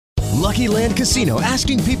Lucky Land Casino,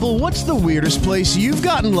 asking people, what's the weirdest place you've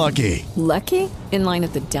gotten lucky? Lucky? In line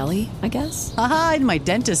at the deli, I guess? Aha, in my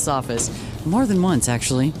dentist's office. More than once,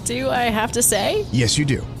 actually. Do I have to say? Yes, you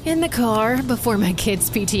do. In the car before my kids'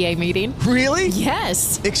 PTA meeting. Really?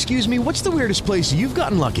 Yes. Excuse me, what's the weirdest place you've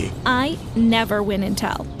gotten lucky? I never win and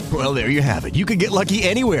tell. Well, there you have it. You can get lucky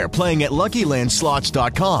anywhere, playing at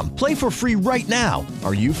LuckyLandSlots.com. Play for free right now.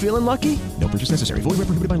 Are you feeling lucky? No purchase necessary. Void where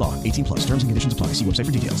prohibited by law. 18 plus. Terms and conditions apply. See website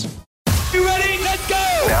for details. You ready? Let's go!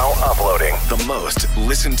 Now uploading the most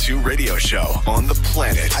listened to radio show on the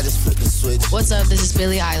planet. I just flipped the switch. What's up? This is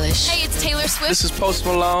Billie Eilish. Hey, it's Taylor Swift. This is Post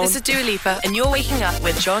Malone. This is Dua Lipa, and you're waking up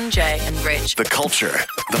with John Jay and Rich. The culture,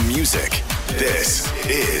 the music. This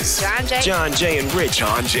is John Jay and Rich.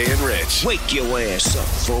 John Jay and Rich. Wake your ass up,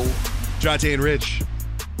 fool. John Jay and Rich.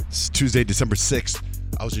 It's Tuesday, December 6th.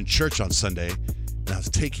 I was in church on Sunday, and I was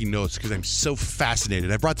taking notes because I'm so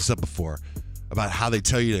fascinated. I brought this up before about how they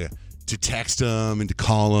tell you to text them and to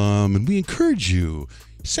call them, and we encourage you.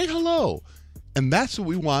 Say hello. And that's what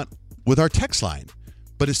we want with our text line.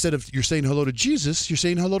 But instead of you're saying hello to Jesus, you're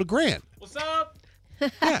saying hello to Grant. What's up?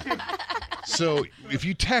 Yeah. So if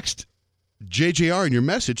you text JJR in your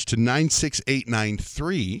message to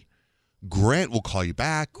 96893, Grant will call you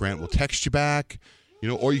back. Grant will text you back.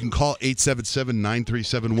 Or you can call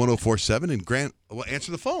 877-937-1047 and Grant will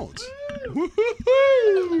answer the phones.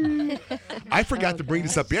 I forgot to bring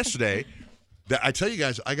this up yesterday. That I tell you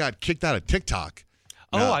guys, I got kicked out of TikTok.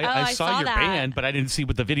 I saw your ban, but I didn't see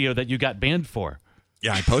what the video that you got banned for.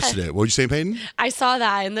 Yeah, I posted it. What were you saying, Peyton? I saw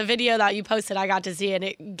that in the video that you posted. I got to see it, and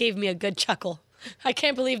it gave me a good chuckle. I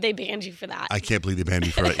can't believe they banned you for that. I can't believe they banned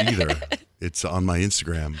me for it either. It's on my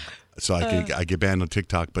Instagram. So I get banned on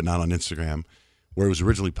TikTok, but not on Instagram, where it was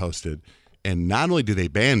originally posted. And not only did they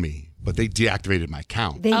ban me, but they deactivated my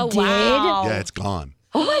account. They did? Wow. Yeah, it's gone.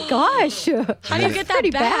 Oh, my gosh. How do you get that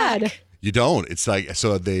back? You don't. It's like,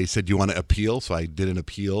 so they said, you want to appeal? So I did an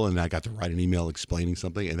appeal, and I got to write an email explaining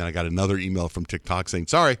something. And then I got another email from TikTok saying,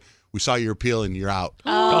 sorry, we saw your appeal and you're out.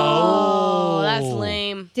 Oh, that's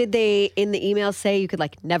lame. Did they, in the email, say you could,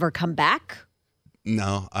 never come back?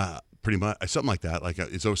 No, pretty much. Something like that.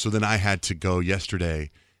 So then I had to go yesterday,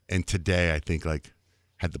 and today I think,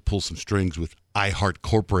 had to pull some strings with iHeart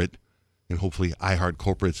Corporate. And hopefully iHeart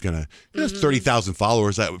Corporate's going to, there's 30,000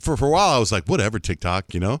 followers. For a while, I was like, whatever,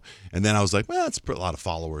 TikTok, And then I was like, well, that's a lot of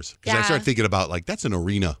followers. Because I started thinking about, that's an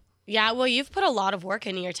arena. Yeah, well, you've put a lot of work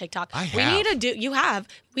into your TikTok. I have. We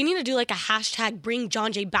need to do a hashtag bring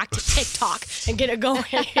John Jay back to TikTok and get it going.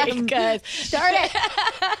 Start it.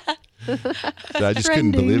 So I just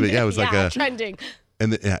couldn't believe it. Yeah, it was trending.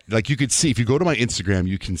 And you could see, if you go to my Instagram,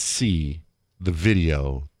 you can see the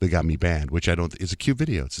video that got me banned, which I don't, is a cute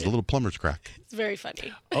video. It's a little plumber's crack. It's very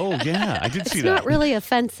funny. Oh, yeah. I did see that. It's not really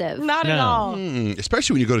offensive. Not at all.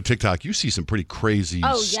 Especially when you go to TikTok, you see some pretty crazy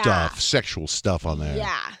stuff, sexual stuff on there.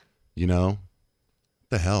 Yeah. What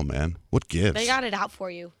the hell, man? What gives? They got it out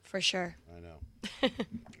for you, for sure. I know.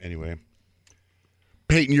 Anyway.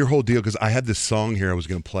 Peyton, your whole deal, because I had this song here I was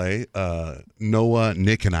going to play. Noah,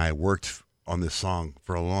 Nick, and I worked on this song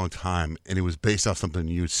for a long time, and it was based off something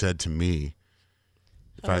you said to me.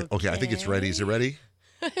 Okay, I think it's ready. Is it ready?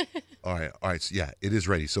 All right. So yeah, it is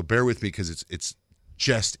ready. So bear with me because it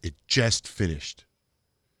just finished.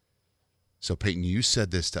 So Peyton, you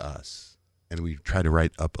said this to us, and we tried to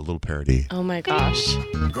write up a little parody. Oh my gosh.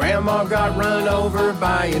 Grandma got run over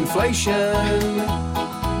by inflation.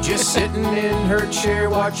 Just sitting in her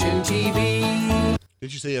chair watching TV.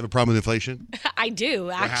 Did you say you have a problem with inflation? I do,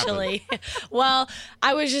 actually. Well,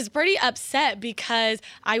 I was just pretty upset because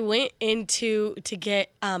I went to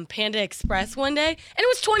get Panda Express one day, and it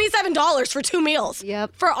was $27 for 2 meals.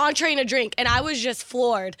 Yep. For entree and a drink, and I was just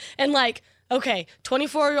floored. And okay,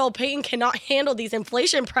 24-year-old Peyton cannot handle these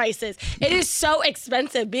inflation prices. It is so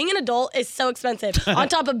expensive. Being an adult is so expensive. On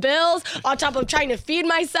top of bills, on top of trying to feed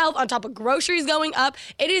myself, on top of groceries going up.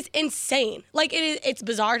 It is insane. It's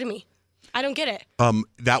bizarre to me. I don't get it.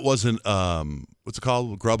 That wasn't what's it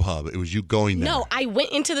called? Grubhub. It was you going there. No, I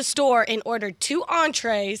went into the store and ordered 2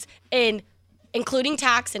 entrees and including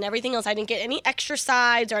tax and everything else. I didn't get any extra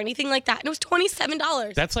sides or anything like that. And it was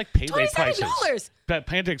 $27. That's like Payway prices. $27. But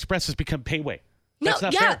Panda Express has become Payway. No, That's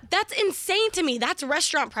not fair. That's insane to me. That's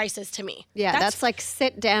restaurant prices to me. Yeah, that's like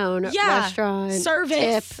sit down restaurant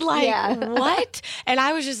service. Tip. What? And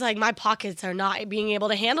I was just like, my pockets are not being able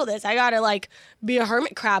to handle this. I gotta be a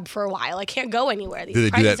hermit crab for a while. I can't go anywhere.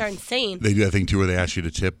 These prices are insane. They do that thing too where they ask you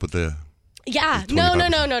to tip with the. Yeah, no,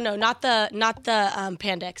 not the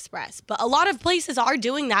Panda Express, but a lot of places are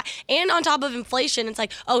doing that. And on top of inflation, it's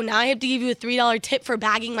like, oh, now I have to give you a $3 tip for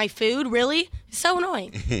bagging my food. Really? It's so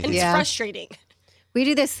annoying and it's frustrating. We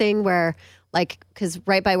do this thing where, like, because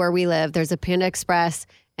right by where we live, there's a Panda Express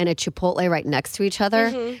and a Chipotle right next to each other.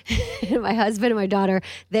 Mm-hmm. And my husband and my daughter,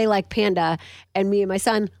 they like Panda, and me and my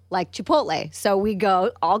son like Chipotle. So we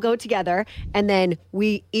all go together, and then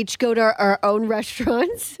we each go to our own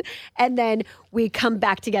restaurants, and then we come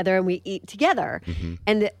back together and we eat together. Mm-hmm.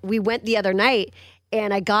 And we went the other night,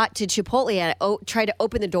 and I got to Chipotle and I tried to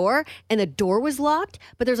open the door, and the door was locked,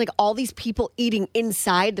 but there's like all these people eating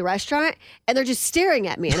inside the restaurant, and they're just staring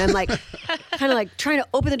at me. And I'm like, kind of like trying to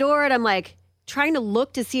open the door, and I'm like trying to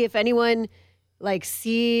look to see if anyone like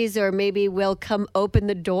sees or maybe will come open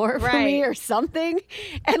the door for me or something.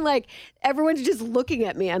 And like everyone's just looking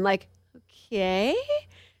at me. I'm like, okay.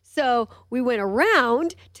 So we went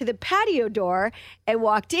around to the patio door and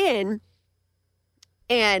walked in,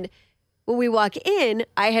 and when we walk in,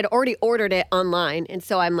 I had already ordered it online. And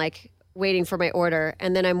so I'm like waiting for my order.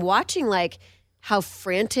 And then I'm watching like how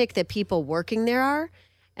frantic the people working there are.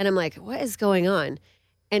 And I'm like, what is going on?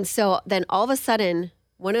 And so then all of a sudden,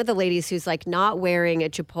 one of the ladies who's like not wearing a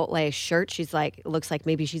Chipotle shirt, she's like, it looks like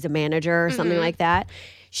maybe she's a manager or something like that.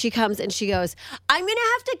 She comes and she goes, I'm going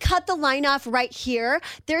to have to cut the line off right here.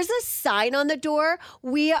 There's a sign on the door.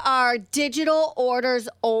 We are digital orders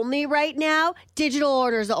only right now. Digital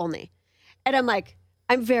orders only. And I'm like,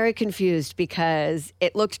 I'm very confused because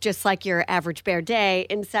it looked just like your average bear day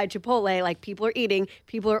inside Chipotle. Like people are eating,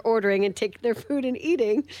 people are ordering and taking their food and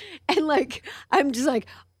eating. And like, I'm just like,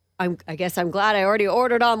 I guess I'm glad I already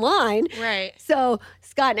ordered online. Right. So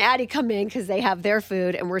Scott and Addie come in because they have their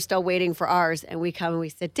food and we're still waiting for ours. And we come and we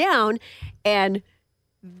sit down, and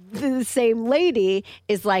the same lady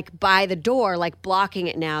is like by the door, like blocking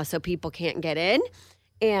it now so people can't get in.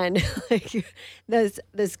 And like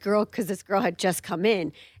this girl, because this girl had just come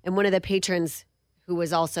in, and one of the patrons who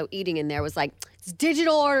was also eating in there was like, it's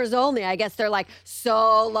digital orders only. I guess they're like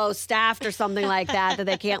so low staffed or something like that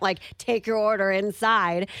they can't like take your order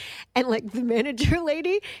inside. And like the manager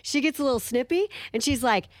lady, she gets a little snippy and she's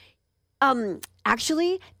like,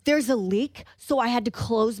 actually, there's a leak, so I had to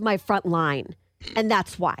close my front line. And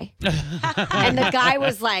that's why. And the guy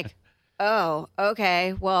was like, oh,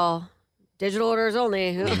 okay, well, digital orders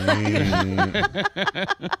only.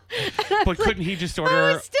 But couldn't he just order?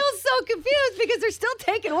 I was still so confused because they're still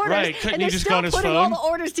taking orders. Right. Couldn't and he they're just still go on his putting phone? all the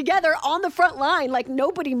orders together on the front line like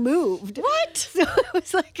nobody moved. What? So it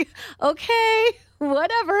was like, okay,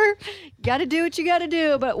 whatever. Got to do what you got to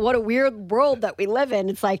do. But what a weird world that we live in.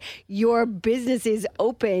 It's like your business is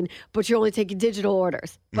open, but you're only taking digital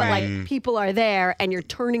orders. But like people are there and you're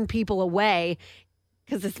turning people away.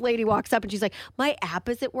 Because this lady walks up and she's like, my app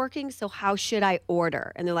isn't working, so how should I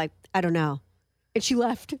order? And they're like, I don't know. And she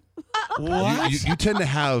left. What? You tend to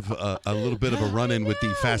have a little bit of a run-in with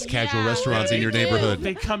the fast casual restaurants in your neighborhood.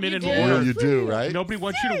 They come in and Yeah, order. you do, right? Nobody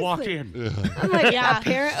wants you to walk in. I'm like,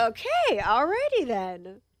 okay, alrighty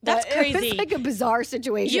then. That's crazy. It's like a bizarre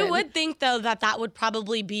situation. You would think, though, that would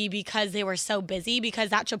probably be because they were so busy, because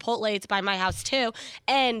that Chipotle, it's by my house, too,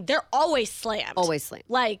 and they're always slammed. Always slammed.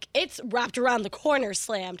 Like, it's wrapped around the corner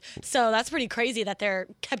slammed. So that's pretty crazy that they're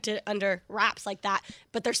kept it under wraps like that,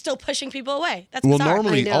 but they're still pushing people away. That's Well, bizarre.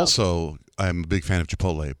 normally also, I'm a big fan of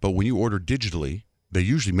Chipotle, but when you order digitally, they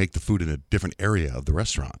usually make the food in a different area of the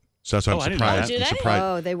restaurant. So that's why I'm surprised. Do they? I'm surprised.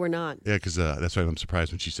 Oh, they were not. Yeah, because that's why I'm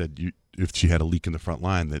surprised when she said if she had a leak in the front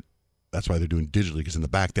line, that's why they're doing digitally, because in the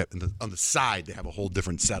back, on the side, they have a whole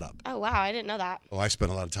different setup. Oh, wow. I didn't know that. Oh, I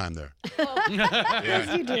spent a lot of time there.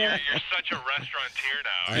 Yes, you do. You're such a restaurateur now.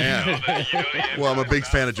 I am. Well, I'm a big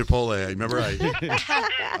fan of Chipotle. Remember, I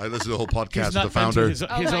listened to the whole podcast with the founder. His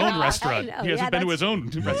own restaurant. I know. He hasn't Yeah, been to that's his own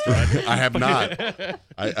restaurant. I have not.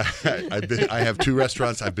 I have 2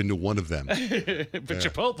 restaurants. I've been to one of them. But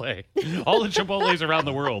Chipotle. All the Chipotles around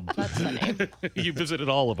the world. That's funny. You visited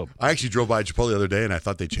all of them. I actually drove by Chipotle the other day, and I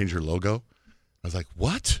thought they changed their logo. I was like,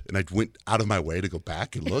 what? And I went out of my way to go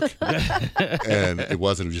back and look. And it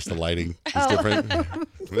wasn't. It was just the lighting was different.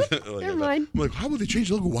 Never mind. I'm like, how would they change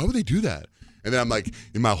the logo? Why would they do that? And then I'm like,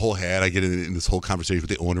 in my whole head, I get in this whole conversation with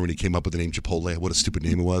the owner when he came up with the name Chipotle. What a stupid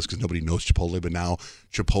name it was, because nobody knows Chipotle. But now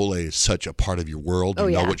Chipotle is such a part of your world. You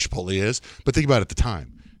know what Chipotle is. But think about it at the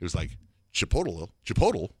time. It was like, Chipotle?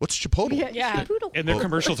 What's Chipotle? Yeah. And their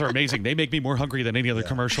commercials are amazing. They make me more hungry than any other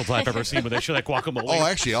commercials I've ever seen when they show like guacamole. Oh,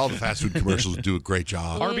 actually, all the fast food commercials do a great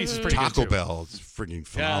job. Arby's is pretty good, Taco too. Bell is freaking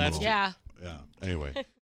phenomenal. Yeah. Yeah. Anyway,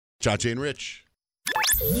 Chachi and Rich.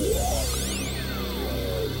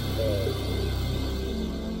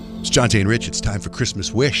 It's John Jay and Rich. It's time for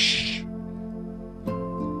Christmas Wish.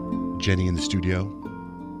 Jenny in the studio.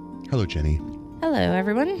 Hello, Jenny. Hello,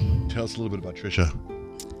 everyone. Tell us a little bit about Trisha.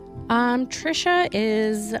 Trisha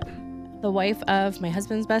is the wife of my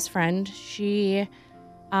husband's best friend. She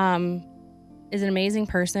is an amazing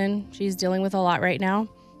person. She's dealing with a lot right now,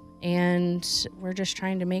 and we're just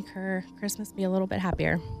trying to make her Christmas be a little bit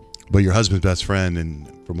happier. But your husband's best friend,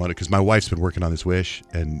 and from what, because my wife's been working on this wish,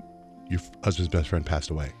 and your husband's best friend passed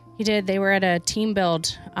away. He did. They were at a team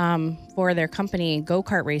build for their company,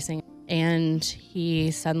 go-kart racing, and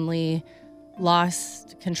he suddenly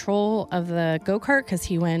lost control of the go-kart because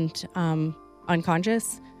he went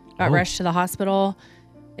unconscious, got rushed to the hospital.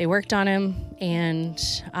 They worked on him, and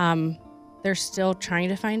they're still trying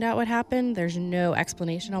to find out what happened. There's no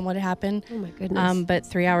explanation on what happened. Oh, my goodness. But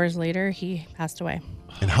 3 hours later, he passed away.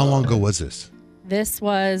 And how long ago was this? This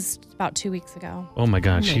was about 2 weeks ago. Oh my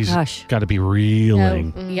gosh, she's got to be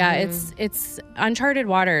reeling. No, yeah, it's uncharted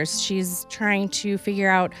waters. She's trying to figure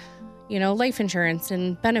out, life insurance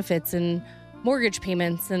and benefits and mortgage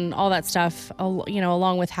payments and all that stuff,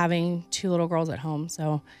 along with having 2 little girls at home.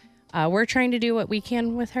 So we're trying to do what we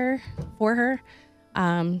can with her, for her.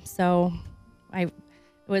 It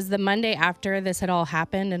was the Monday after this had all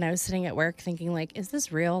happened, and I was sitting at work thinking, like, is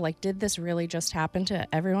this real? Like, did this really just happen to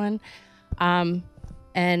everyone? And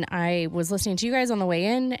I was listening to you guys on the way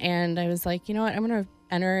in, and I was like, you know what, I'm going to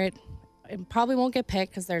enter it. It probably won't get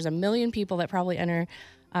picked because there's a million people that probably enter,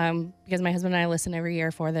 because my husband and I listen every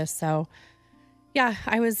year for this. So yeah,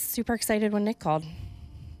 I was super excited when Nick called.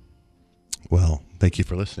 Well, thank you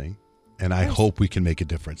for listening. And I hope we can make a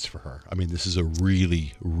difference for her. I mean, this is a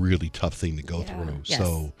really, really tough thing to go through. Yes.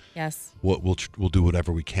 So yes, we'll do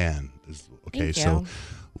whatever we can. Okay, Thank so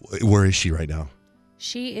you. Where is she right now?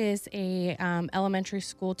 She is a elementary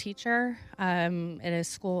school teacher at a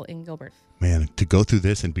school in Gilbert. Man, to go through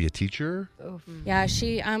this and be a teacher? Yeah,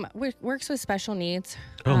 she works with special needs.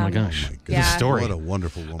 Oh my gosh, yeah. Story. What a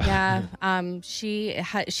wonderful woman. Yeah,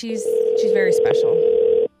 she's very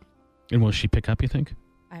special. And will she pick up, you think?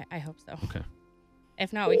 I hope so. Okay.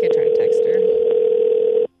 If not, we could try to text her.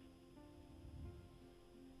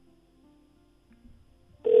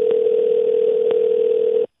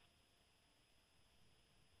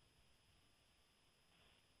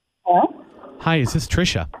 Hello? Hi, is this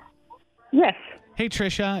Trisha? Yes. Hey,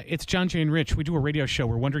 Trisha, it's John, Jay, and Rich. We do a radio show.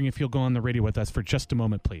 We're wondering if you'll go on the radio with us for just a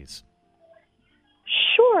moment, please.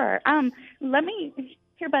 Sure. Let me...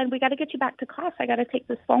 Here, bud, we got to get you back to class. I got to take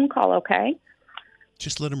this phone call, okay?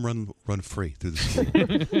 Just let him run free through the school.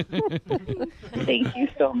 Thank you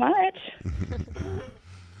so much.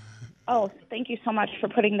 Oh, thank you so much for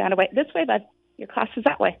putting that away. This way, bud. Your class is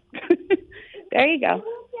that way. There you go.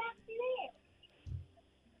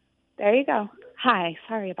 There you go. Hi.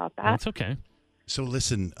 Sorry about that. That's okay. So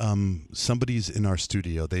listen, somebody's in our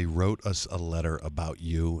studio. They wrote us a letter about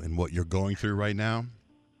you and what you're going through right now.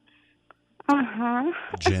 Uh-huh.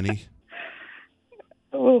 Jenny.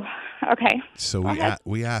 Ooh, okay. So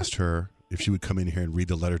we asked her if she would come in here and read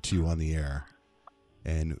the letter to you on the air.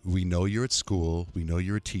 And we know you're at school. We know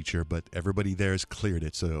you're a teacher, but everybody there has cleared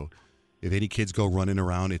it. So if any kids go running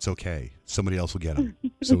around, it's okay. Somebody else will get them.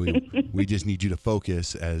 So we just need you to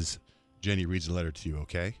focus as Jenny reads the letter to you,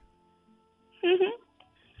 okay? Mm-hmm.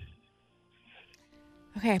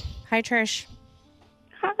 Okay. Hi, Trish.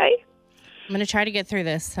 Hi. I'm going to try to get through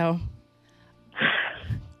this, so...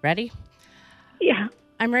 Ready? Yeah.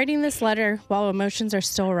 I'm writing this letter while emotions are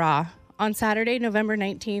still raw. On Saturday, November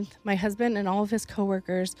 19th, my husband and all of his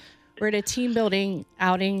coworkers were at a team building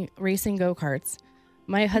outing racing go-karts.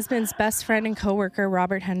 My husband's best friend and coworker,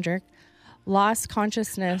 Robert Hendrick, lost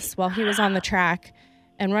consciousness while he was on the track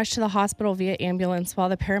and rushed to the hospital via ambulance while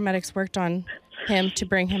the paramedics worked on him to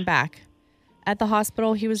bring him back. At the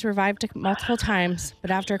hospital, he was revived multiple times, but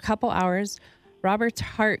after a couple hours, Robert's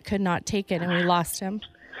heart could not take it and we lost him.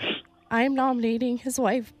 I am nominating his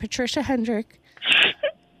wife, Patricia Hendrick,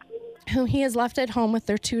 whom he has left at home with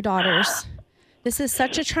their 2 daughters. This is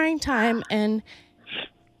such a trying time, and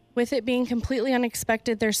with it being completely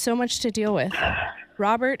unexpected, there's so much to deal with.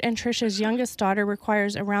 Robert and Trisha's youngest daughter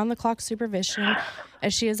requires around-the-clock supervision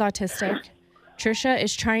as she is autistic. Trisha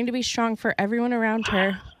is trying to be strong for everyone around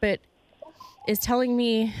her, but is telling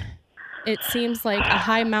me it seems like a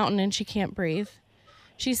high mountain and she can't breathe.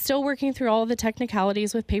 She's still working through all of the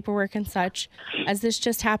technicalities with paperwork and such, as this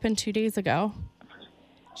just happened 2 days ago.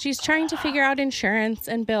 She's trying to figure out insurance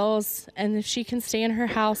and bills and if she can stay in her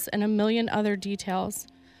house and a million other details.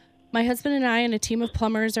 My husband and I and a team of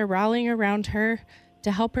plumbers are rallying around her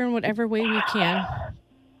to help her in whatever way we can.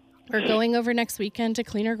 We're going over next weekend to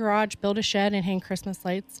clean her garage, build a shed, and hang Christmas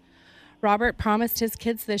lights. Robert promised his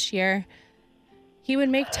kids this year he would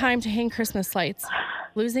make time to hang Christmas lights.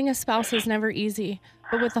 Losing a spouse is never easy,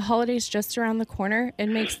 but with the holidays just around the corner, it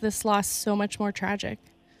makes this loss so much more tragic.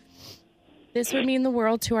 This would mean the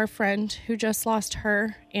world to our friend who just lost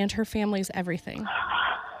her and her family's everything.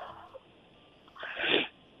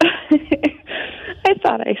 I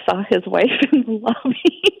thought I saw his wife in the lobby.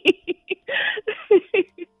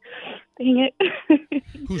 Dang it.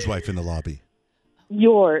 Whose wife in the lobby?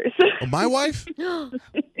 Yours. Oh, my wife?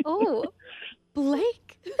 Oh,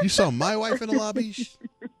 Blake. You saw my wife in the lobby?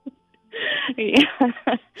 Yeah.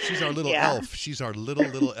 She's our little elf. She's our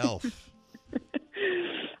little elf.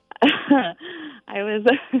 I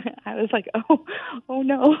was like, oh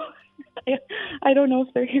no. I don't know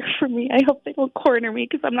if they're here for me. I hope they don't corner me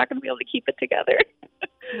because I'm not going to be able to keep it together.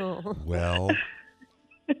 Well,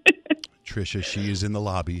 Trisha, she is in the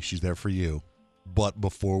lobby. She's there for you. But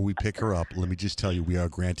before we pick her up, let me just tell you, we are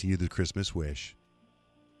granting you the Christmas wish.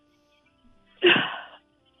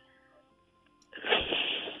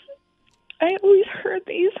 I always heard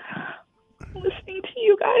these listening to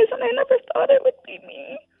you guys, and I never thought it would be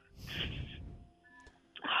me.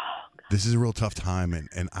 This is a real tough time,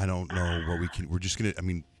 and I don't know what we can. We're just going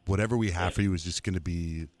to, whatever we have for you is just going to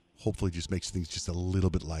be, hopefully just makes things just a little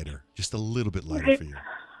bit lighter. Just a little bit lighter for you.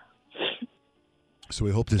 So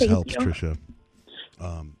we hope this helps, Trisha.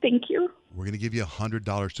 Thank you. We're going to give you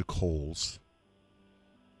 $100 to Kohl's,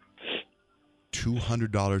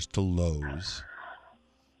 $200 to Lowe's,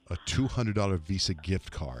 a $200 Visa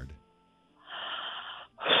gift card,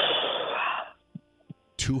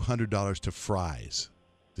 $200 to Fry's.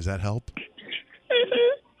 Does that help?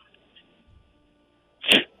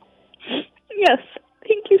 Yes.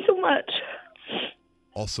 Thank you so much.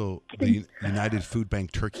 Also, the United Food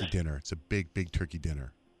Bank turkey dinner. It's a big, big turkey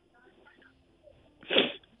dinner.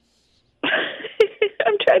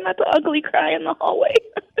 I'm trying not to ugly cry in the hallway.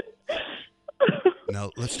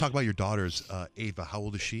 Now, let's talk about your daughters. Ava, how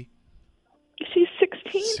old is she? She's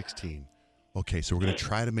 16. 16. Okay, so we're going to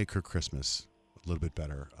try to make her Christmas a little bit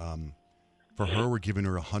better. For her, we're giving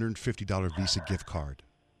her a $150 Visa gift card,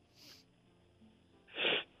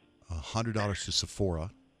 $100 to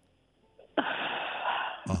Sephora,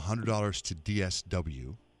 $100 to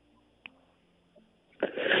DSW,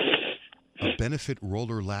 a Benefit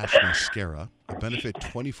Roller Lash Mascara, a Benefit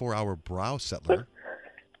 24-hour Brow Settler.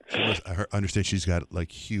 I understand she's got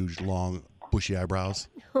like huge, long, bushy eyebrows.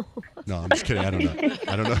 No, I'm just kidding. I don't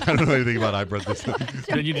know anything about eyebrows.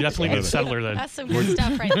 Then you definitely need a settler then. That's some good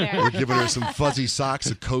stuff right there. We're giving her some fuzzy socks,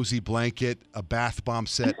 a cozy blanket, a bath bomb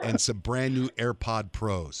set, and some brand new AirPod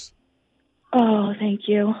Pros. Oh, thank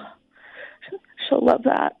you. She'll love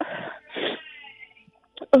that.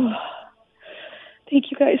 Oh,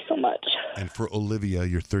 thank you guys so much. And for Olivia,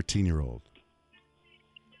 your 13-year-old,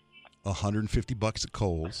 $150 at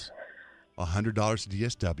Kohl's, $100 to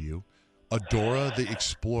DSW, a Dora the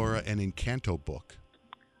Explorer and Encanto book,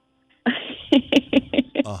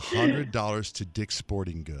 $100 to Dick's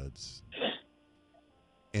Sporting Goods,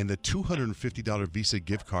 and a $250 Visa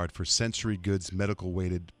gift card for Sensory Goods medical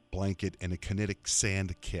weighted blanket and a kinetic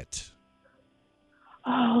sand kit.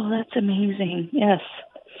 Oh, that's amazing. Yes.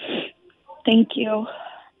 Thank you.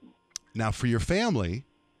 Now, for your family,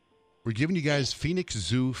 we're giving you guys Phoenix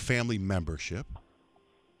Zoo family membership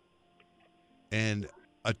and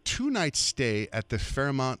a 2-night stay at the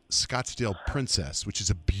Fairmont Scottsdale Princess, which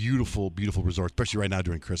is a beautiful, beautiful resort, especially right now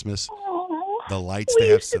during Christmas. Oh, the lights we they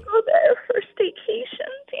have. used to go there for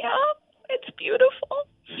staycations. Yeah, it's beautiful.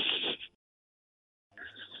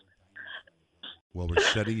 Well, we're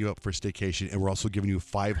setting you up for staycation, and we're also giving you a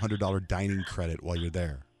 $500 dining credit while you're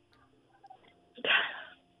there.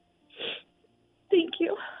 Thank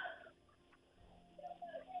you.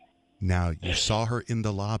 Now, you saw her in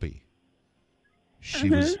the lobby.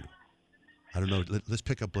 She was, I don't know, let's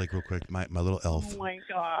pick up Blake real quick, my little elf. Oh, my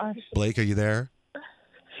gosh. Blake, are you there?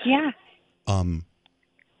 Yeah.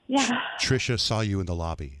 Yeah. Trisha saw you in the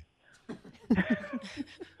lobby.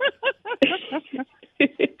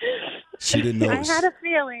 She didn't know. I had a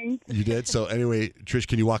feeling. You did? So anyway, Trish,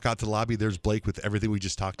 can you walk out to the lobby? There's Blake with everything we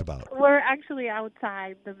just talked about. We're actually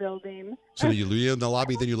outside the building. So you leave in the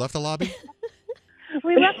lobby, then you left the lobby?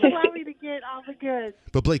 We left the lobby to get all the goods.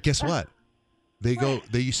 But Blake, guess what? They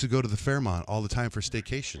used to go to the Fairmont all the time for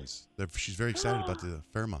staycations. She's very excited about the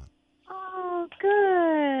Fairmont. Oh,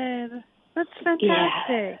 good. That's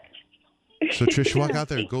fantastic. Yeah. So Trish, walk out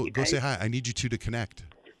there. Go say hi. I need you two to connect.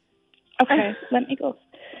 Okay, let me go.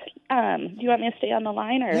 Do you want me to stay on the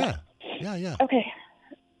line or? Yeah. Okay.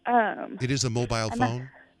 It is a mobile phone.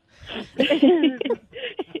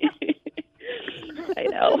 I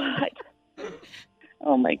know.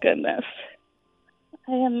 Oh my goodness.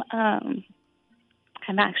 I am.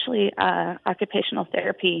 I'm actually occupational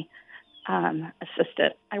therapy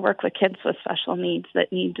assistant. I work with kids with special needs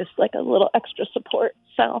that need just like a little extra support.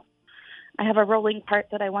 So I have a rolling cart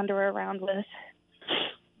that I wander around with.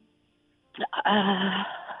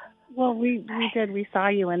 Well, we did. We saw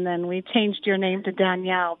you, and then we changed your name to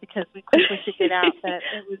Danielle because we quickly figured out that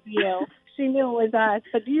it was you. She knew it was us,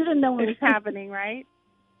 but you didn't know what was happening, right?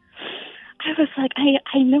 I was like,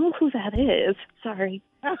 I know who that is. Sorry.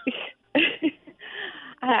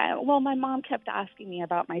 Well, my mom kept asking me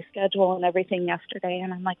about my schedule and everything yesterday,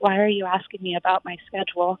 and I'm like, why are you asking me about my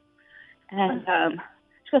schedule? And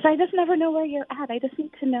she goes, I just never know where you're at. I just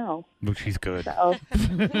need to know. Oh, she's good. So,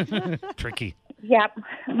 Tricky. Yep.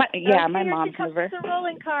 My Here mom's she comes never. with the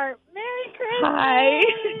rolling cart. Merry Christmas. Hi.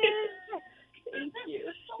 Thank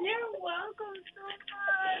you. You're welcome so much.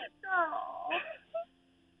 Oh.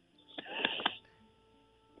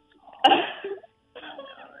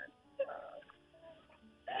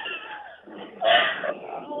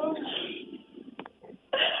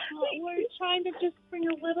 We're trying to just bring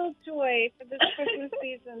a little joy for this Christmas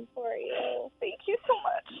season for you. Thank you so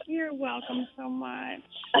much. You're welcome so much.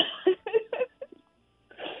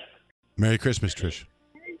 Merry Christmas, Trish.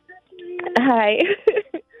 Hi.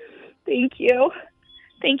 Thank you.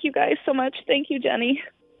 Thank you guys so much. Thank you, Jenny.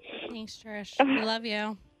 Thanks, Trish. We love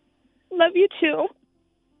you. Love you too.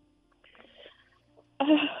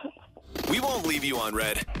 We won't leave you on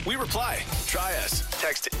red. We reply. Try us.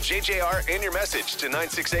 Text JJR and your message to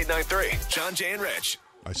 96893. John, Jay, and Rich.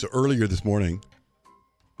 All right, so earlier this morning,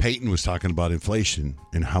 Peyton was talking about inflation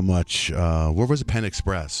and how much, where was it, Panda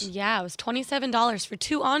Express? Yeah, it was $27 for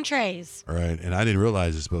 2 entrees. All right, and I didn't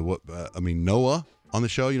realize this, but Noah on the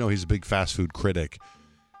show, he's a big fast food critic.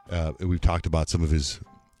 And we've talked about some of his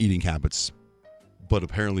eating habits. But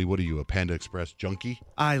apparently, what are you, a Panda Express junkie?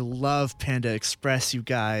 I love Panda Express, you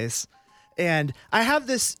guys. And I have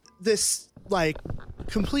this like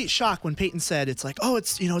complete shock when Peyton said it's like, oh,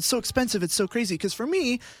 it's it's so expensive, it's so crazy. Because for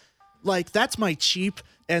me, like that's my cheap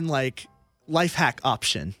and like life hack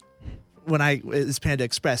option when is Panda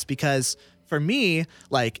Express. Because for me,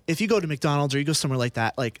 like if you go to McDonald's or you go somewhere like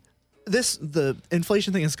that, like the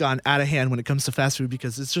inflation thing has gone out of hand when it comes to fast food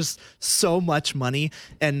because it's just so much money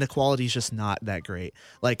and the quality is just not that great.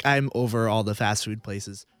 Like I'm over all the fast food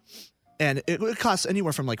places. And it costs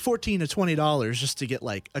anywhere from like $14 to $20 just to get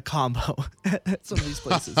like a combo at some of these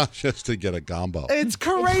places. Just to get a combo. It's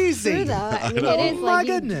crazy. It's true, though. I mean, it is like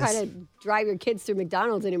you try to drive your kids through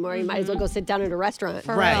McDonald's anymore. You might as well go sit down at a restaurant.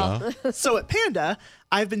 Right. So at Panda,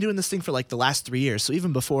 I've been doing this thing for like the last 3 years. So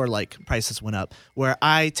even before like prices went up, where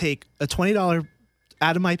I take a $20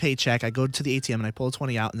 out of my paycheck, I go to the ATM and I pull a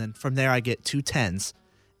 20 out, and then from there I get 2 10s.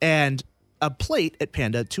 And a plate at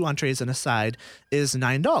Panda, 2 entrees and a side, is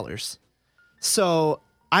 $9. So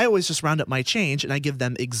I always just round up my change and I give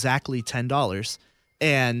them exactly $10,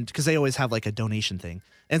 and because they always have like a donation thing.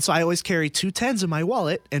 And so I always carry 2 10s in my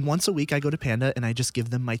wallet, and once a week I go to Panda and I just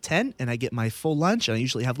give them my 10 and I get my full lunch, and I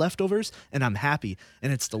usually have leftovers, and I'm happy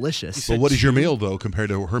and it's delicious. Well, what is your meal though compared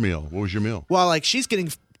to her meal? What was your meal? Well, like she's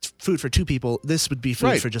getting food for 2 people. This would be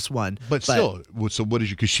food for just one. But still, so what did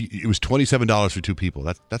you? Because it was $27 for 2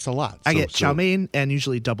 people. That's a lot. I get chow mein and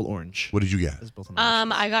usually double orange. What did you get?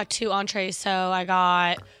 I got 2 entrees, so I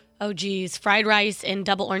got fried rice and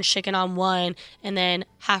double orange chicken on one, and then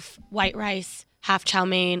half white rice, half chow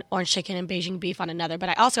mein, orange chicken, and Beijing beef on another. But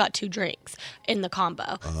I also got 2 drinks in the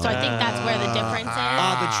combo. So I think that's where the difference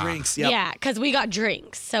is. The drinks, yep. Yeah, because we got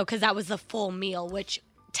drinks. So because that was the full meal, which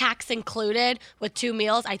tax included with 2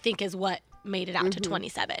 meals, I think is what made it out to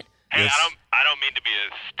 27. Hey, I don't mean to be a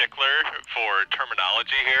stickler for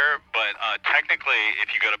terminology here, but technically, if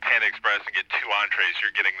you go to Panda Express and get 2 entrees,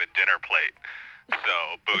 you're getting the dinner plate. So,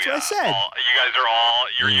 booyah. That's what I said. You guys are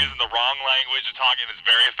you're using the wrong language and talking. It's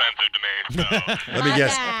very offensive to me. So. Let me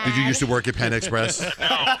guess. Did you used to work at Panda Express? No,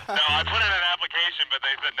 I put in an application, but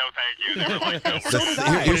they said no thank you. They were like,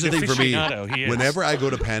 no. Here's the thing for me. Whenever I go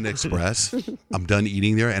to Panda Express, I'm done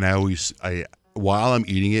eating there, and while I'm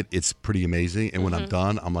eating it, it's pretty amazing. And when I'm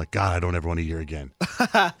done, I'm like, God, I don't ever want to eat here again.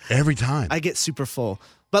 Every time. I get super full,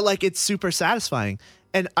 but like it's super satisfying.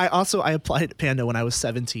 And I applied at Panda when I was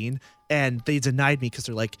 17, and they denied me because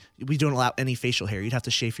they're like, we don't allow any facial hair. You'd have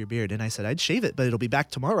to shave your beard. And I said, I'd shave it, but it'll be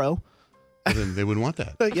back tomorrow. Well, then they wouldn't want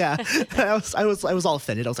that. But yeah, I was all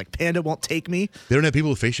offended. I was like, Panda won't take me. They don't have people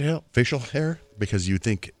with facial hair because you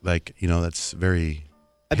think like that's very.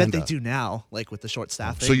 I bet they do now, like with the short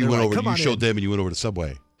staff. So you went over. You showed them, and you went over to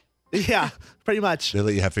Subway. Yeah, pretty much. They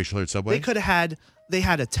let you have facial hair at Subway. They could have had.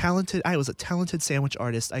 I was a talented sandwich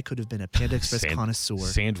artist. I could have been a Panda Express connoisseur.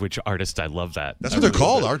 Sandwich artist. I love that. That's what they're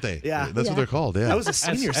called, aren't they? Yeah. That's what they're called. Yeah. I was a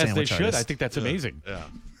senior sandwich as they artist. should. I think that's amazing. Yeah.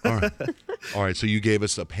 All right. All right. So you gave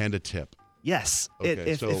us a Panda tip. Yes.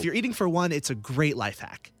 Okay, if you're eating for one, it's a great life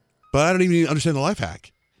hack. But I don't even understand the life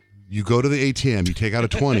hack. You go to the ATM, you take out a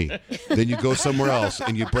 20, then you go somewhere else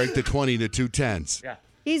and you break the 20 into 2 10s. Yeah.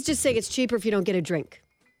 He's just saying it's cheaper if you don't get a drink.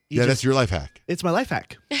 That's your life hack. It's my life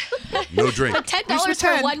hack. No drink. But $10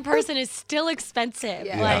 for one person is still expensive.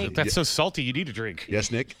 Yeah. Like, That's so salty. You need a drink. Yes,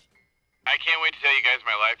 Nick? I can't wait to tell you guys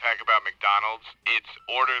my life hack about McDonald's. It's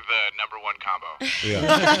order the number 1 combo.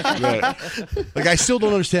 Yeah. Right. Like, I still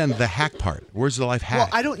don't understand the hack part. Where's the life hack? Well,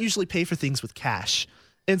 I don't usually pay for things with cash.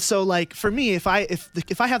 And so, like, for me, if I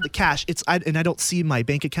have the cash, and I don't see my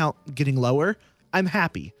bank account getting lower, I'm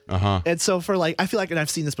happy. Uh-huh. And so for like, I feel like, and I've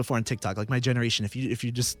seen this before on TikTok, like my generation, if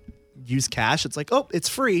you just use cash, it's like, oh, it's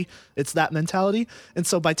free. It's that mentality. And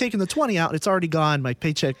so by taking the 20 out, it's already gone. My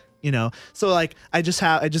paycheck, so like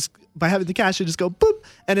by having the cash, I just go boop,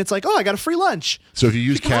 and it's like, oh, I got a free lunch. So if you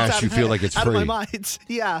use cash, you feel like it's out free. Out of my mind.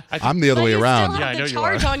 Yeah. I'm the other way around. You still have the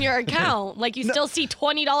charge on your account. Like you still see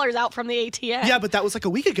 $20 out from the ATM. Yeah, but that was like a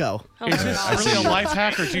week ago. Is this really a life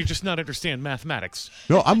hack, or do you just not understand mathematics?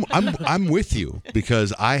 No, I'm with you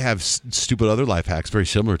because I have stupid other life hacks very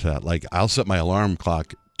similar to that. Like I'll set my alarm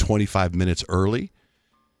clock 25 minutes early.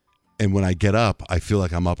 And when I get up, I feel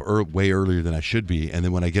like I'm up way earlier than I should be. And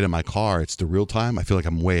then when I get in my car, it's the real time. I feel like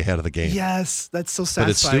I'm way ahead of the game. Yes, that's so But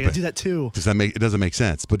it's satisfying. I stupid. do that too. It doesn't make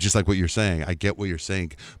sense. But just like what you're saying, I get what you're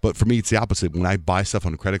saying. But for me, it's the opposite. When I buy stuff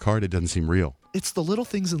on a credit card, it doesn't seem real. It's the little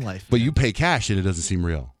things in life. But you pay cash and it doesn't seem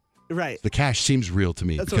real. Right. The cash seems real to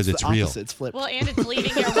me because it's real. It's flipped. Well, and it's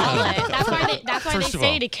leaving your wallet. That's why they First of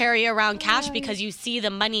say all- to carry around cash because you see the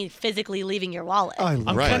money physically leaving your wallet. I'm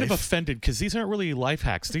kind of offended because these aren't really life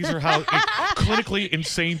hacks. These are how clinically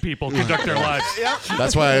insane people conduct their lives.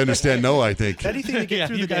 That's why I understand Noah, I think. Anything to get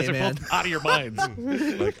through you the guys day, are man. both out of your minds.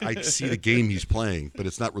 Like I see the game he's playing, but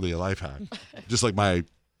it's not really a life hack. Just like my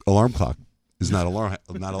alarm clock is not a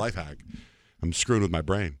life hack. I'm screwing with my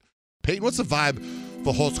brain. Peyton, what's the vibe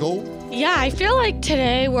for Horoscope? Yeah, I feel like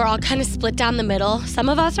today we're all kind of split down the middle. Some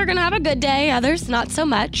of us are going to have a good day, others not so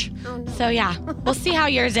much. So yeah, we'll see how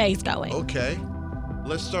your day's going. Okay.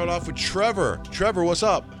 Let's start off with Trevor. Trevor, what's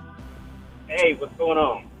up? Hey, what's going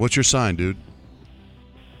on? What's your sign, dude?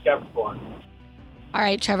 Capricorn. All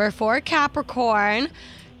right, Trevor, for Capricorn,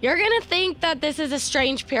 you're going to think that this is a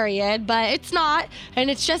strange period, but it's not. And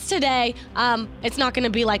it's just today. It's not going to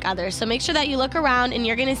be like others. So make sure that you look around and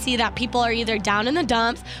you're going to see that people are either down in the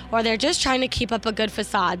dumps or they're just trying to keep up a good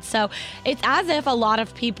facade. So it's as if a lot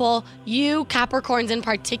of people, you Capricorns in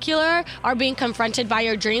particular, are being confronted by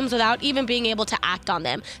your dreams without even being able to act on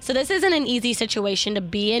them. So this isn't an easy situation to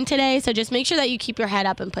be in today. So just make sure that you keep your head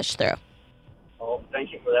up and push through. Oh,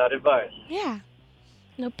 thank you for that advice. Yeah.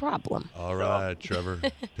 No problem. All right, Trevor.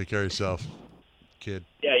 Take care of yourself, kid.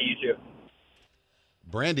 Yeah, you too.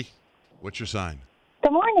 Brandy, what's your sign?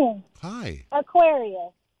 Good morning. Hi. Aquarius.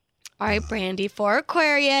 All right, Brandy, for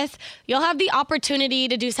Aquarius, you'll have the opportunity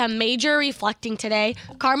to do some major reflecting today.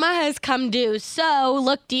 Karma has come due, so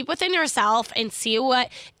look deep within yourself and see what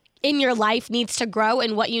in your life needs to grow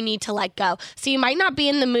and what you need to let go. So you might not be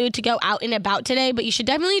in the mood to go out and about today, but you should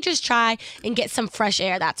definitely just try and get some fresh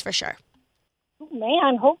air, that's for sure.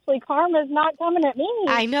 Man, hopefully karma's not coming at me.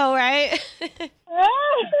 I know, right? Okay,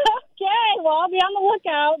 well, I'll be on the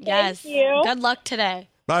lookout. Yes. Thank you. Good luck today.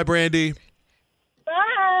 Bye, Brandy.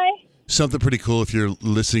 Bye. Something pretty cool if you're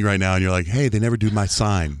listening right now and you're like, hey, they never do my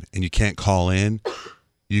sign, and you can't call in.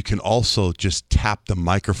 You can also just tap the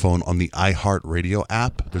microphone on the iHeartRadio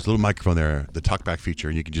app. There's a little microphone there, the talkback feature,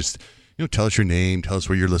 and you can just, tell us your name, tell us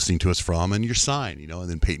where you're listening to us from, and your sign, and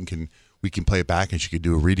then Peyton we can play it back, and she could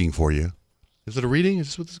do a reading for you. Is it a reading? Is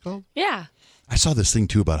this what it's called? Yeah. I saw this thing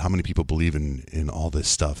too about how many people believe in all this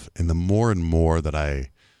stuff, and the more and more that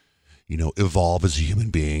I, evolve as a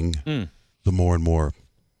human being, the more and more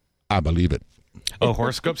I believe it. Oh,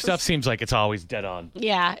 horoscope stuff seems like it's always dead on.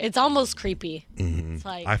 Yeah, it's almost creepy. Mm-hmm. It's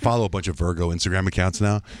like, I follow a bunch of Virgo Instagram accounts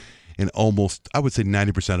now, and almost, I would say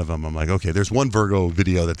 90% of them, I'm like, okay, there's one Virgo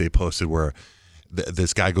video that they posted where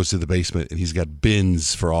this guy goes to the basement and he's got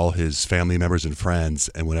bins for all his family members and friends,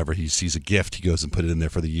 and whenever he sees a gift, he goes and put it in there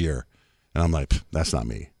for the year. And I'm like, that's not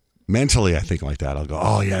me. Mentally, I think like that. I'll go,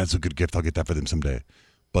 oh yeah, that's a good gift. I'll get that for them someday.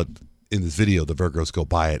 But in this video, the Virgos go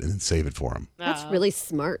buy it and then save it for them. That's really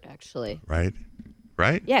smart, actually. Right?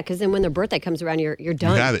 Right? Yeah, because then when their birthday comes around, you're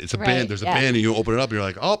done. You have it. It's a bin. There's a bin, and you open it up, and you're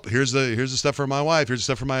like, oh, here's the stuff for my wife. Here's the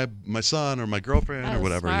stuff for my son or my girlfriend or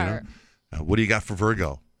whatever. Smart. What do you got for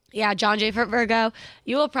Virgo? Yeah, John J. for Virgo,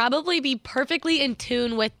 you will probably be perfectly in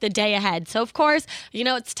tune with the day ahead. So, of course,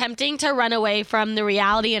 it's tempting to run away from the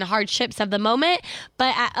reality and hardships of the moment.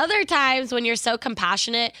 But at other times, when you're so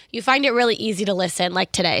compassionate, you find it really easy to listen,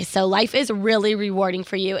 like today. So life is really rewarding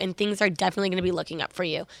for you, and things are definitely going to be looking up for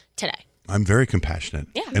you today. I'm very compassionate,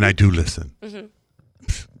 and I do listen. Mm-hmm.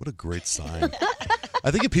 What a great sign. I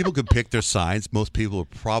think if people could pick their signs, most people would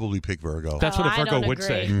probably pick Virgo. That's what a Virgo would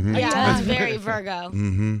say. Mhm. Yeah, that's very Virgo.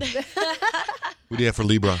 Mm-hmm. What do you have for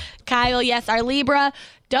Libra? Kyle, yes, our Libra.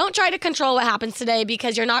 Don't try to control what happens today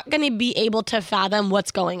because you're not going to be able to fathom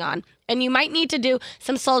what's going on. And you might need to do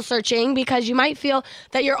some soul searching because you might feel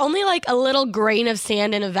that you're only like a little grain of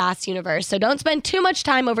sand in a vast universe. So don't spend too much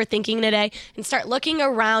time overthinking today and start looking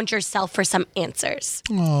around yourself for some answers.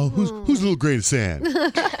 Oh, who's a little grain of sand?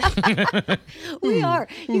 We are.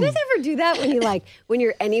 You guys ever do that when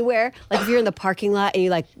you're anywhere, like if you're in the parking lot and you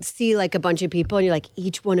like see like a bunch of people and you're like,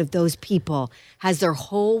 each one of those people has their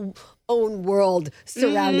whole own world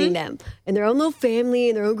surrounding them and their own little family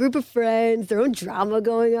and their own group of friends, their own drama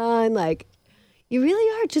going on. Like, you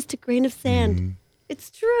really are just a grain of sand.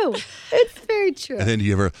 It's true. It's very true. And then do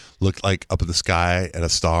you ever look like up at the sky at a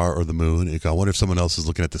star or the moon and you go, I wonder if someone else is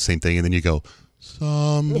looking at the same thing, and then you go,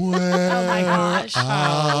 somewhere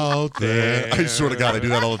out there. I swear to God, I do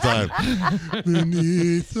that all the time.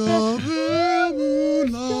 Beneath the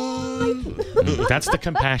moonlight. That's the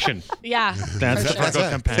compassion. Yeah. That's the Virgo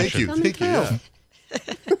it. compassion. Thank you. Yeah.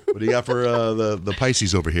 What do you got for the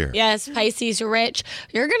Pisces over here? Yes, Pisces, Rich.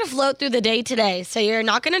 You're going to float through the day today. So you're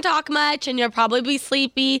not going to talk much and you'll probably be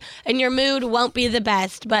sleepy and your mood won't be the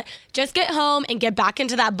best. But just get home and get back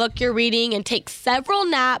into that book you're reading and take several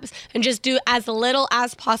naps and just do as little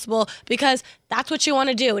as possible because that's what you want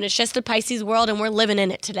to do. And it's just the Pisces world and we're living in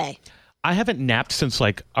it today. I haven't napped since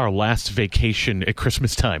like our last vacation at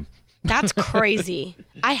Christmas time. That's crazy.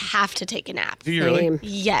 I have to take a nap. Do you really?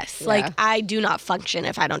 Yes. Yeah. Like, I do not function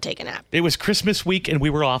if I don't take a nap. It was Christmas week and we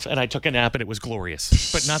were off and I took a nap and it was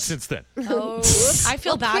glorious. But not since then. Oh, I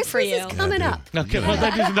feel bad for you. Christmas is coming up. Okay, well,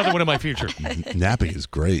 that is another one of my future. Napping is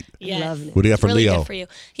great. Yes. What do you got for Really Leo? good for you.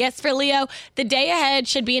 Yes, for Leo, the day ahead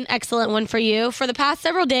should be an excellent one for you. For the past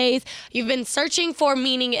several days, you've been searching for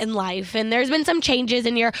meaning in life, and there's been some changes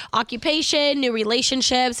in your occupation, new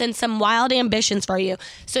relationships, and some wild ambitions for you.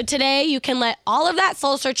 So today, you can let all of that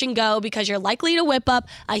soul searching go because you're likely to whip up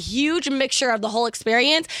a huge mixture of the whole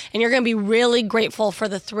experience, and you're going to be really grateful for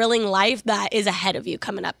the thrilling life that is ahead of you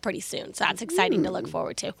coming up pretty soon. So that's exciting to look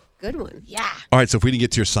forward to. Good one. Yeah. All right, so if we didn't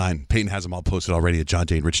get to your sign, Peyton has them all posted already at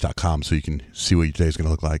johnjaneandrich.com so you can see what your day is going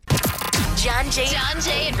to look like. John Jay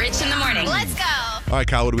and Rich in the morning. Let's go. All right,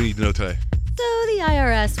 Kyle, what do we need to know today? So the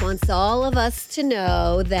IRS wants all of us to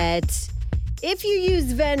know that if you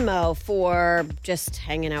use Venmo for just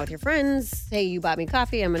hanging out with your friends, hey, you bought me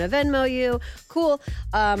coffee, I'm going to Venmo you, cool.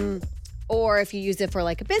 Or if you use it for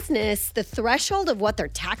like a business, the threshold of what they're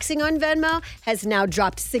taxing on Venmo has now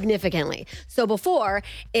dropped significantly. So before,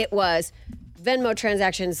 it was Venmo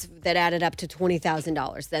transactions that added up to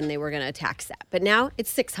 $20,000. Then they were going to tax that. But now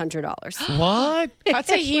it's $600. What? That's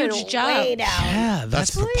a huge jump. Way down. Yeah,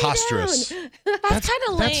 That's preposterous. That's kind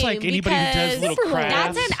of lame. That's like anybody who does because little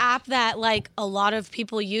crafts. That's an app that like a lot of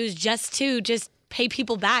people use just to pay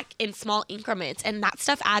people back in small increments, and that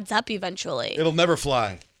stuff adds up eventually. It'll never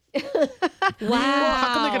fly. Wow.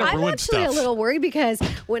 How come they gonna I'm ruin actually stuff? a little worried because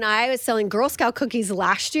when I was selling Girl Scout cookies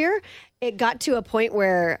last year, it got to a point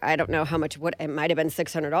where I don't know how much, what it might have been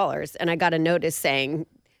 $600, and I got a notice saying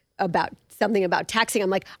about something about taxing. I'm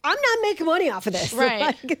like, I'm not making money off of this. Right.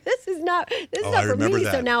 Like, this is not I for remember me.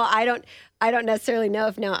 So that. now I don't necessarily know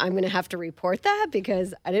if now I'm going to have to report that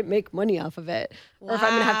because I didn't make money off of it, or if I'm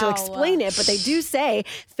going to have to Wow. explain it. But they do say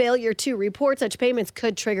failure to report such payments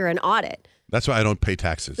could trigger an audit. That's why I don't pay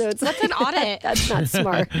taxes. So it's What's an audit? That's not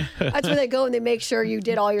smart. That's where they go and they make sure you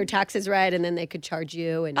did all your taxes right, and then they could charge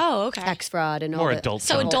you and tax fraud and all More that. adult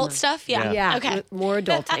So stuff. adult stuff? Yeah. Yeah, Okay. more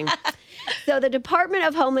adulting. So the Department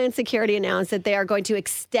of Homeland Security announced that they are going to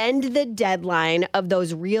extend the deadline of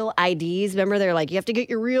those real IDs. Remember, they're like, you have to get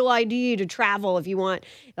your real ID to travel if you want,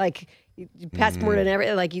 like, passport and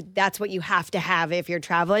everything. Like, that's what you have to have if you're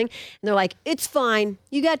traveling. And they're like, it's fine.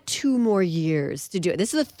 You got 2 more years to do it.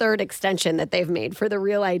 This is the 3rd extension that they've made for the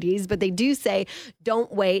real IDs, but they do say,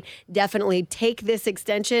 don't wait. Definitely take this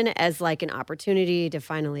extension as like an opportunity to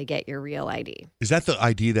finally get your real ID. Is that the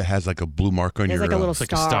ID that has like a blue mark on There's your like a little It's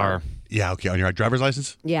like a star. Yeah, okay, on your driver's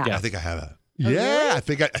license? Yeah. I think I have that. Oh, yeah, really? I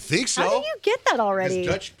think so. How did you get that already?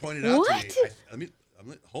 Because Dutch pointed out What? to me.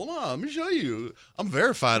 Hold on, let me show you. I'm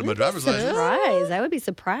verified on my driver's license. Surprised. I would be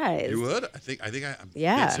surprised. You would? I'm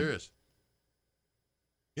Yeah. being serious.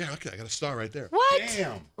 Yeah, okay, I got a star right there. What?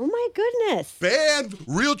 Damn. Oh my goodness. Bam,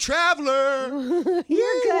 real traveler.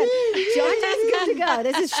 You're good. John is good to go.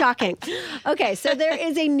 This is shocking. Okay, so there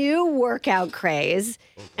is a new workout craze,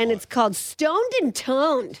 and it's called Stoned and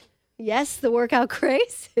Toned. Yes, the workout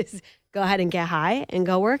craze is go ahead and get high and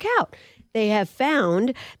go work out. they have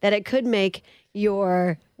found that it could make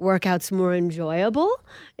your workouts more enjoyable.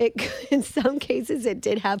 In some cases, it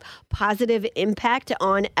did have positive impact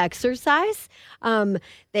on exercise.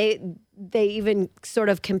 They even sort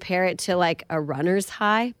of compare it to like a runner's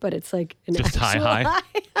high, but it's like an Just actual high.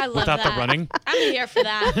 I love Without that. the running. I'm here for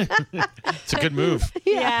that. It's a good move.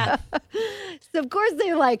 Yeah. So of course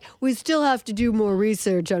they're like, we still have to do more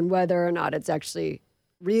research on whether or not it's actually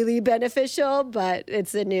really beneficial, but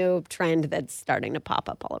it's a new trend that's starting to pop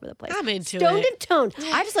up all over the place. I'm into Stoned it. and toned.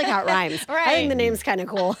 I just like how it rhymes. Right. I think the name's kind of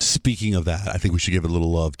cool. Speaking of that, I think we should give a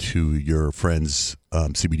little love to your friend's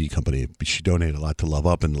CBD company. She donated a lot to Love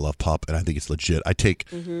Up and Love Pup, and I think it's legit. I take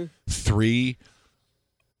 3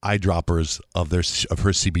 eyedroppers of her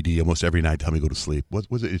CBD almost every night time I go to sleep. What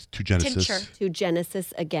was it? It's To Genesis. To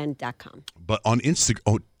genesisagain.com. But on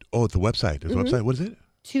Instagram, oh, at the website. There's a website. What is it?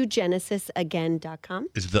 To genesisagain.com.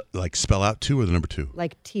 Is it like spell out 2 or the number 2?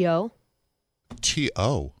 Like T-O.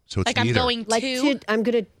 T-O. So it's Like I'm neither. going Like to.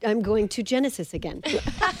 I'm going to Genesis again.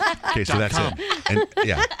 Okay, so that's it. And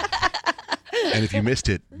yeah. And if you missed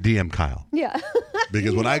it, DM Kyle. Yeah.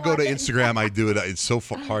 Because when I go to Instagram, I do it. It's so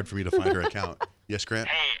hard for me to find her account. Yes, Grant?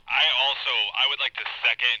 Hey, I would like to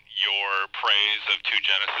second your praise of To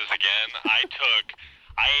Genesis again. I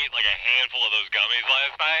ate like a handful of those gummies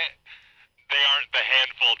last night. They aren't the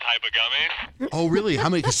handful type of gummies. Oh, really? How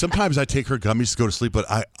many? Because sometimes I take her gummies to go to sleep, but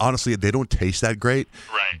I honestly, they don't taste that great.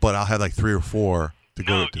 Right. But I'll have like 3 or 4 to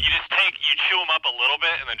go. You chew them up a little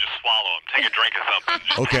bit and then just swallow them. Take a drink of something.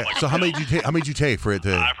 Just Okay, like so how many did you take? How many did you take for it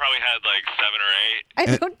to? I probably had like 7 or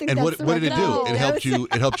 8. I don't think and that's what did it do? no. It helped you.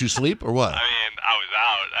 It helped you sleep, or what? I mean, I was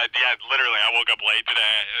out. Literally, I woke up late today.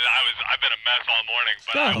 I've been a mess all morning.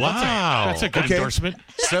 But Wow, That's a good endorsement.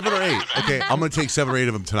 7 or 8. Okay, I'm gonna take 7 or 8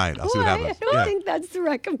 of them tonight. I'll see what happens. I don't think that's the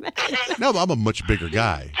recommend. No, I'm a much bigger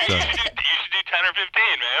guy. So. You should do 10 or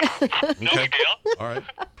 15, man. No big deal. All right.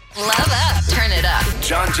 Love up, turn it up.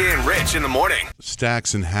 John, Jay, and Rich in the morning.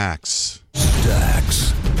 Stacks and hacks.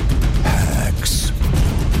 Stacks. Hacks.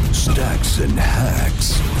 Stacks and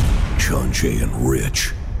hacks. John, Jay, and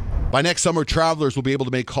Rich. By next summer, travelers will be able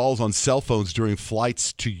to make calls on cell phones during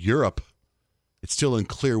flights to Europe. It's still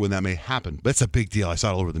unclear when that may happen, but it's a big deal. I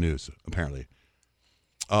saw it all over the news, apparently.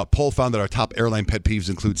 A poll found that our top airline pet peeves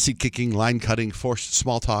include seat kicking, line cutting, forced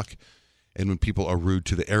small talk, and when people are rude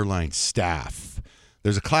to the airline staff.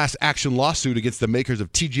 There's a class action lawsuit against the makers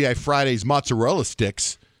of TGI Fridays mozzarella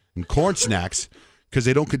sticks and corn snacks because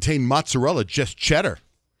they don't contain mozzarella, just cheddar.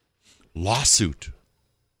 Lawsuit.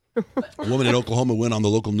 A woman in Oklahoma went on the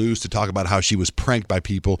local news to talk about how she was pranked by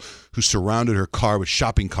people who surrounded her car with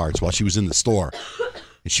shopping carts while she was in the store.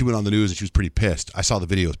 And she went on the news and she was pretty pissed. I saw the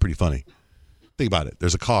video. It's pretty funny. Think about it.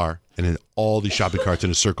 There's a car and then all these shopping carts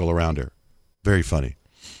in a circle around her. Very funny.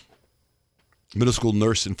 Middle school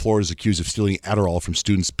nurse in Florida is accused of stealing Adderall from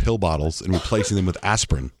students' pill bottles and replacing them with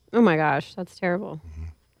aspirin. Oh my gosh, that's terrible.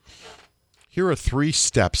 Here are 3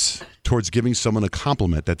 steps towards giving someone a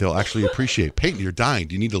compliment that they'll actually appreciate. Peyton, you're dying.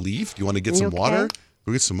 Do you need to leave? Do you want to get some water?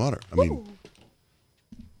 Go get some water. I mean,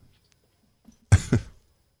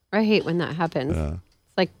 I hate when that happens. It's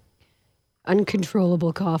like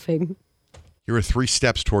uncontrollable coughing. here are 3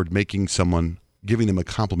 steps toward giving them a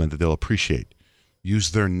compliment that they'll appreciate.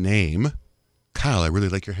 Use their name. Kyle, I really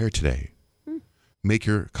like your hair today. Make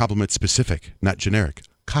your compliment specific, not generic.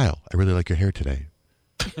 Kyle, I really like your hair today.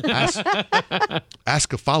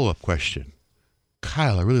 Ask a follow-up question.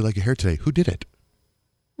 Kyle, I really like your hair today. Who did it?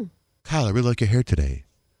 Kyle, I really like your hair today.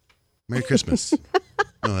 Merry Christmas.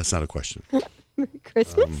 No, that's not a question. Merry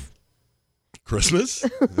Christmas? Christmas?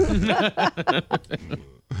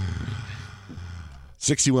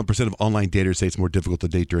 61% of online daters say it's more difficult to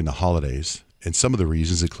date during the holidays. And some of the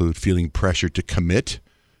reasons include feeling pressure to commit,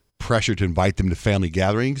 pressure to invite them to family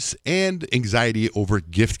gatherings, and anxiety over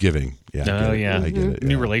gift giving. Oh, yeah. I get it.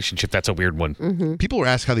 New relationship. That's a weird one. People are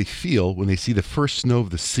asked how they feel when they see the first snow of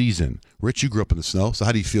the season. Rich, you grew up in the snow, so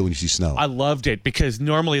how do you feel when you see snow? I loved it because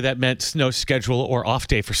normally that meant snow schedule or off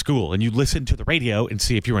day for school. And you listen to the radio and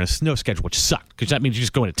see if you were on a snow schedule, which sucked because that means you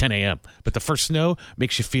just go in at 10 a.m. But the first snow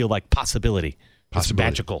makes you feel like possibility. It's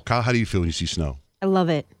magical. Kyle, how do you feel when you see snow? I love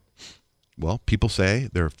it. Well, people say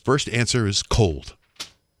their first answer is cold.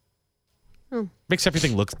 Makes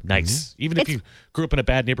everything look nice. Even if you grew up in a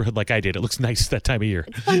bad neighborhood like I did, it looks nice that time of year.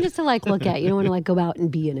 It's fun just to like look at. You don't want to like go out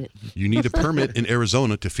and be in it. You need a permit in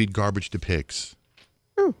Arizona to feed garbage to pigs.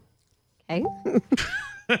 Okay.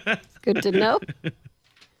 It's good to know.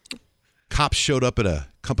 Cops showed up at a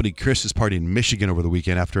company Christmas party in Michigan over the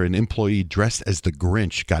weekend after an employee dressed as the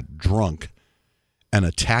Grinch got drunk and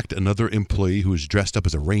attacked another employee who was dressed up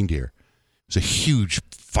as a reindeer. It was a huge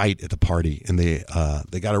fight at the party, and they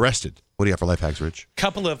got arrested. What do you have for life hacks, Rich?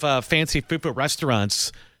 Couple of fancy fufu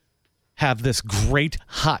restaurants have this great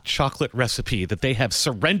hot chocolate recipe that they have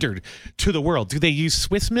surrendered to the world. Do they use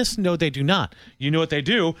Swiss Miss? No, they do not. You know what they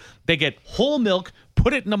do? They get whole milk,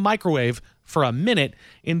 put it in a microwave for a minute,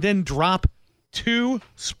 and then drop 2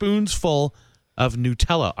 spoonsful of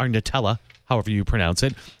Nutella, or Nutella, however you pronounce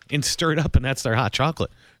it, and stir it up, and that's their hot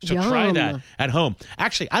chocolate. So try that at home.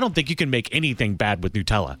 Actually, I don't think you can make anything bad with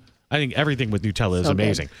Nutella. I think everything with Nutella is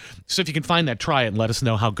amazing. So if you can find that, try it and let us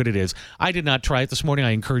know how good it is. I did not try it this morning.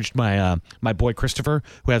 I encouraged my my boy Christopher,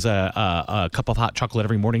 who has a cup of hot chocolate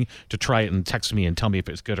every morning, to try it and text me and tell me if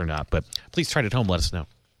it's good or not. But please try it at home. Let us know.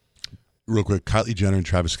 Real quick, Kylie Jenner and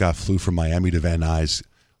Travis Scott flew from Miami to Van Nuys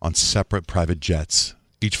on separate private jets.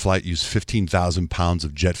 Each flight used 15,000 pounds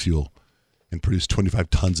of jet fuel and produced 25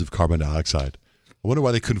 tons of carbon dioxide. I wonder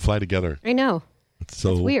why they couldn't fly together. I know. It's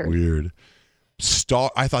so weird.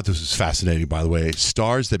 I thought this was fascinating, by the way.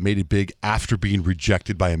 Stars that made it big after being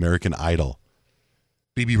rejected by American Idol.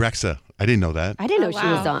 Bibi Rexha. I didn't know that. I didn't know she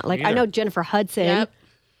was on. Like, I know Jennifer Hudson. Yep.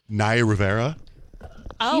 Naya Rivera.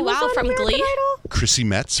 Oh, wow, from Glee? Chrissy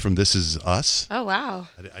Metz from This Is Us. Oh, wow.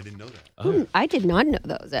 I didn't know that. I did not know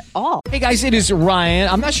those at all. Hey guys, it is Ryan.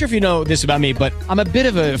 I'm not sure if you know this about me, but I'm a bit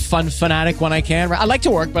of a fun fanatic when I can. I like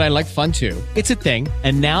to work, but I like fun too. It's a thing.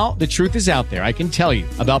 And now the truth is out there. I can tell you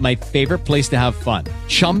about my favorite place to have fun.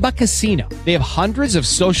 Chumba Casino. They have hundreds of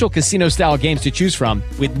social casino style games to choose from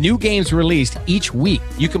with new games released each week.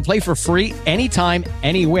 You can play for free anytime,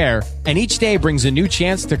 anywhere. And each day brings a new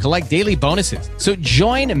chance to collect daily bonuses. So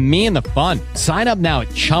join me in the fun. Sign up now at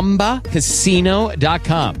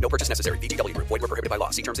ChumbaCasino.com. No purchase necessary. VGW. Void where prohibited by law.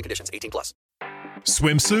 See terms and conditions. 18+.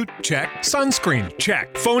 Swimsuit? Check. Sunscreen?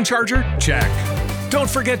 Check. Phone charger? Check. Don't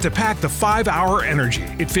forget to pack the 5-Hour Energy.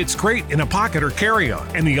 It fits great in a pocket or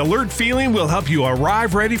carry-on, and the alert feeling will help you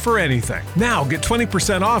arrive ready for anything. Now get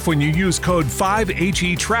 20% off when you use code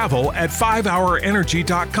 5HETRAVEL at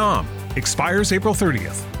 5hourenergy.com. Expires April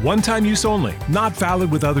 30th. One-time use only. Not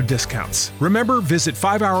valid with other discounts. Remember, visit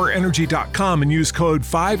 5hourenergy.com and use code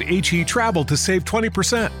 5HETRAVEL to save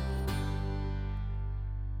 20%.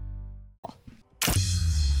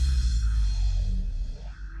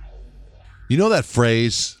 You know that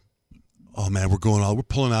phrase, oh man, we're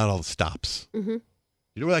pulling out all the stops. Mm-hmm. You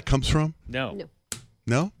know where that comes from? No.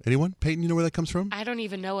 No? Anyone? Peyton, you know where that comes from? I don't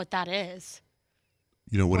even know what that is.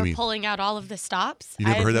 You know what I We're mean? pulling out all of the stops? You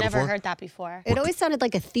never heard that before? I've never heard that before. It always sounded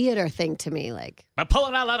like a theater thing to me. Like, I'm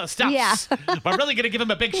pulling out a lot of stops. Yeah. We're really going to give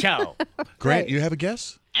him a big show. Grant, you have a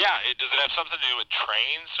guess? Yeah, does it have something to do with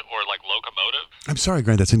trains or like locomotive? I'm sorry,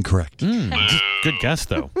 Grant, that's incorrect. Good guess,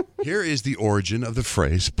 though. Here is the origin of the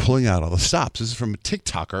phrase pulling out all the stops. This is from a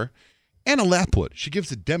TikToker, Anna Lapwood. She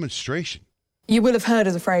gives a demonstration. You will have heard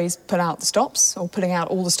of the phrase pull out the stops or pulling out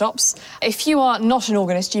all the stops. If you are not an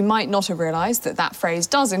organist, you might not have realised that that phrase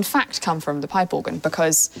does in fact come from the pipe organ,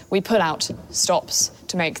 because we pull out stops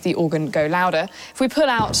to make the organ go louder. If we pull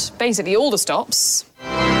out basically all the stops,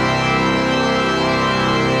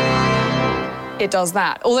 it does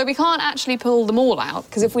that. Although we can't actually pull them all out,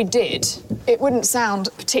 because if we did, it wouldn't sound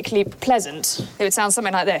particularly pleasant. It would sound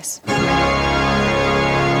something like this.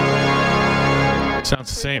 Sounds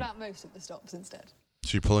the same. Pull out most of the stops instead.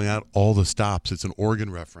 So you're pulling out all the stops. It's an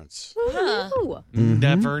organ reference.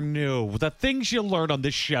 Never knew. The things you learn on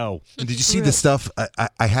this show. And did you see the stuff?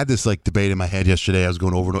 I had this like debate in my head yesterday. I was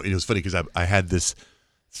going over and over. It was funny because I had this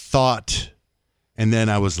thought, and then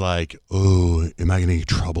I was like, oh, am I going to get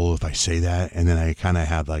in trouble if I say that? And then I kind of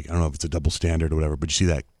had like, I don't know if it's a double standard or whatever, but you see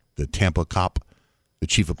that the Tampa cop, the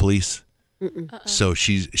chief of police? So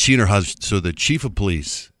she and her husband, so the chief of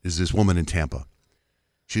police is this woman in Tampa.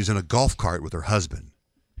 She's in a golf cart with her husband.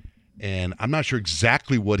 And I'm not sure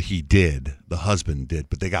exactly what he did, the husband did,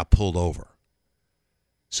 but they got pulled over.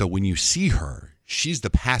 So when you see her, she's the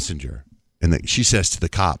passenger. And she says to the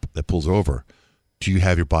cop that pulls her over, do you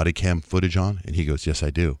have your body cam footage on? And he goes, yes,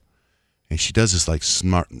 I do. And she does this like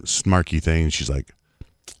smarky thing. And she's like,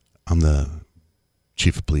 I'm the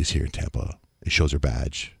chief of police here in Tampa. It shows her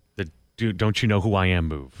badge. The dude, don't you know who I am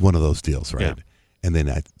move. One of those deals, right? Yeah. And then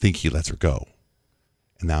I think he lets her go.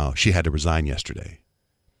 And now she had to resign yesterday.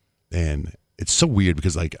 And it's so weird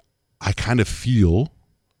because, like, I kind of feel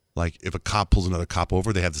like if a cop pulls another cop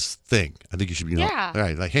over, they have this thing. I think you should be, all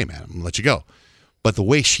right, like, hey, man, I'm going to let you go. But the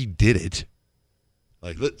way she did it,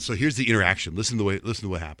 like, so here's the interaction. Listen to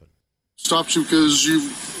what happened. Stops you because you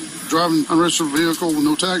driving unregistered vehicle with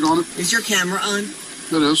no tag on it. Is your camera on?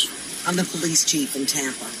 It is. I'm the police chief in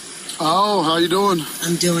Tampa. Oh, how you doing?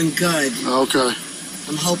 I'm doing good. Okay.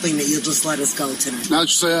 I'm hoping that you'll just let us go tonight. Now that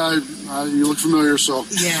you say you look familiar, so.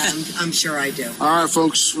 Yeah, I'm sure I do. All right,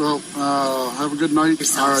 folks. Well, have a good night.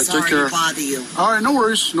 So All right, sorry take care. to bother you. All right, no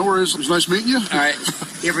worries. No worries. It was nice meeting you. All right.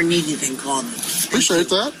 If you ever need anything, call me. Appreciate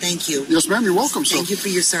that. Thank you. Yes, ma'am. You're welcome. Thank you for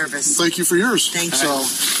your service. Thank you for yours. Thank you.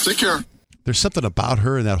 So, take care. There's something about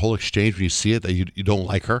her in that whole exchange when you see it that you don't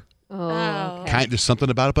like her. Oh. Kind of something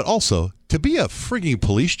about it, but also to be a frigging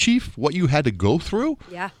police chief, what you had to go through.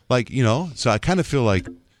 Yeah. Like, so I kind of feel like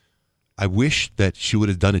I wish that she would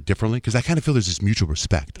have done it differently because I kind of feel there's this mutual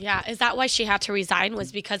respect. Yeah. Is that why she had to resign?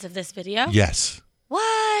 Was because of this video? Yes.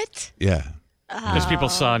 What? Yeah. Because people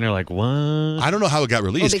saw and they're like, what? I don't know how it got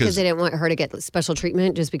Well, released. because they didn't want her to get special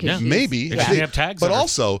treatment just because she's- Maybe. They shouldn't have tags But on her,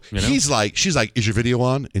 also, you know? she's like, is your video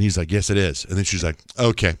on? And he's like, yes, it is. And then she's like,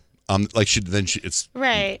 okay. It's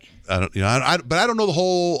Right. I don't, but I don't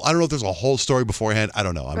know I don't know if there's a whole story beforehand. I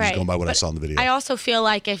don't know. I'm just going by what I saw in the video. I also feel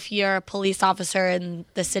like if you're a police officer in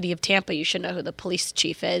the city of Tampa, you should know who the police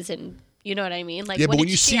chief is, and you know what I mean. Like, yeah, but when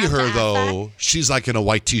wouldn't you she see have to her ask though, she's like in a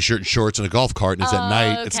white T-shirt and shorts and a golf cart, and it's at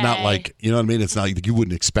night. It's not okay. like you know what I mean. It's not like you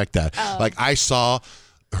wouldn't expect that. Oh. Like I saw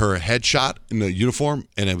her headshot in the uniform,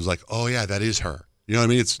 and it was like, oh yeah, that is her. You know what I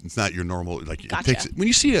mean? It's not your normal like. Gotcha. It takes when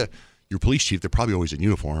you see your police chief, they're probably always in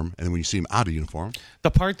uniform, and then when you see him out of uniform,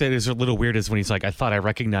 The part that is a little weird is when he's like, I thought I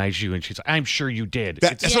recognized you. And she's like, I'm sure you did.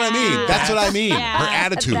 that's what I mean. That's what I mean. Her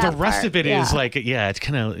attitude. The rest of it is like, it's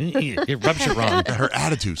kind of, it rubs you wrong. Her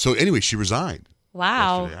attitude. So anyway, she resigned.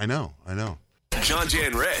 Wow. I know. John, Jay,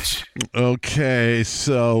 and Rich. Okay,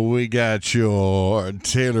 so we got your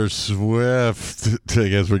Taylor Swift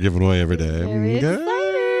tickets we're giving away every day.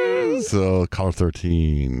 Okay. So caller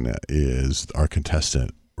 13 is our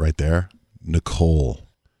contestant right there, Nicole.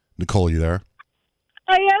 Nicole, you there?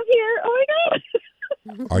 I am here. Oh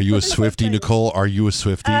my God. Are you a Swiftie, Nicole? Are you a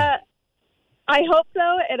Swiftie? I hope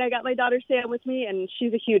so. And I got my daughter Sam with me, and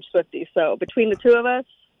she's a huge Swiftie. So between the two of us,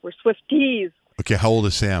 we're Swifties. Okay, how old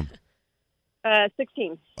is Sam?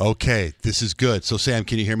 16. Okay, this is good. So Sam,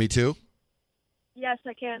 can you hear me too? Yes,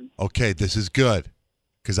 I can. Okay, this is good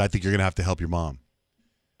because I think you're going to have to help your mom.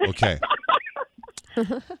 Okay. Hey,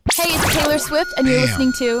 it's Taylor Swift, and you're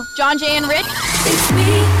listening to John, Jay, and Rich. It's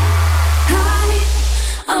me.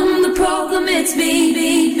 Hi, I'm the problem. It's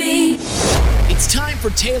me. It's time for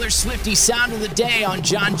Taylor Swiftie Sound of the Day on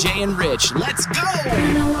John, Jay, and Rich. Let's go!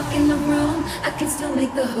 When I walk in the room, I can still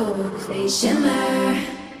make the whole place shimmer.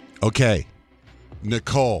 Okay.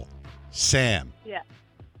 Nicole. Sam. Yeah.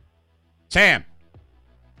 Sam.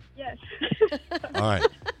 Yes. All right.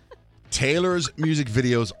 Taylor's music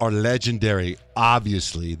videos are legendary.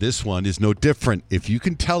 Obviously, this one is no different. If you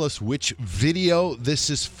can tell us which video this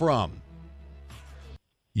is from,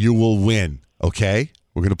 you will win. Okay?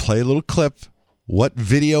 We're going to play a little clip. What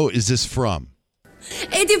video is this from?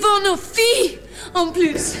 Et devant nos filles, en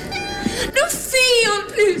plus. Nos filles, en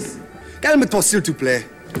plus. Calme-toi, s'il te plaît.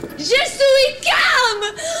 Je suis calme.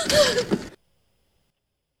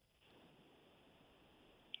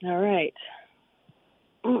 All right.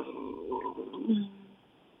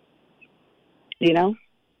 You know?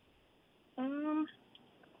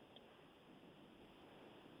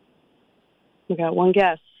 We got one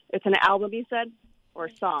guess. It's an album, you said? Or a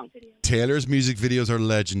song? Taylor's music videos are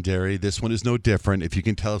legendary. This one is no different. If you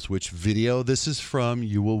can tell us which video this is from,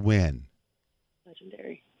 you will win.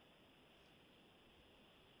 Legendary.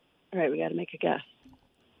 All right, we got to make a guess.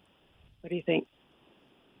 What do you think?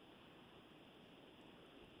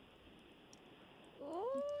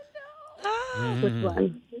 Which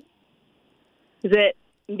one? Is it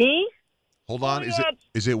me? Hold on. Oh, Is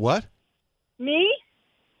God. it what? Me?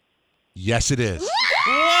 Yes, it is.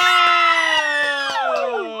 I'm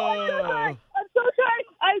so sorry.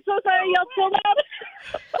 I'm so sorry. I yelled so loud.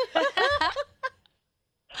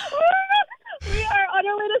 We are on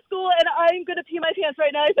our way to school, and I'm going to pee my pants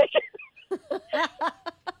right now, I think.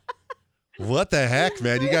 What the heck,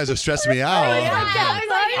 man? You guys are stressing me out. I'm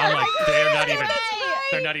like, they're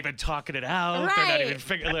not even talking it out. They're not even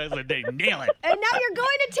figuring it. They nail it. And now you're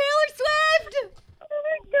going to Taylor Swift. Oh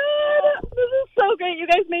my God. This is so great. You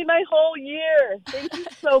guys made my whole year. Thank you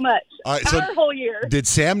so much. All right, so our whole year. Did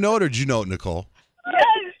Sam know it or did you know it, Nicole?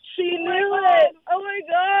 Yes, she knew it. Oh my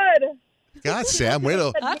God. God, Sam, way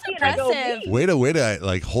to That's impressive. way to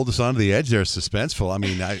like hold us onto the edge there, suspenseful. I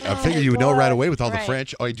mean, I figured you would know right away with all the Right.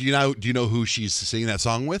 French. Oh, do you know who she's singing that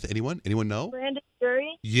song with? Anyone know? Brandon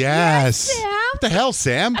Jury. Yes. Sam. What the hell,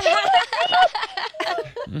 Sam? I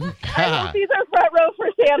hope these are front row for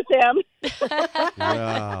Sam.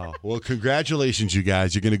 Wow. Well, congratulations, you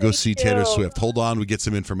guys. You're going to go see Taylor you. Swift. Hold on, we get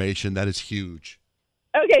some information. That is huge.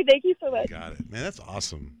 Okay, thank you so much. Got it, man. That's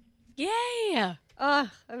awesome. Yay.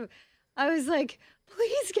 I was like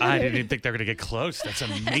Please get I it. didn't even think they were going to get close. That's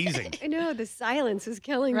amazing. I know, the silence is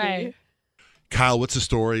killing me. Kyle, what's the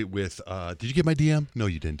story with, did you get my DM? No,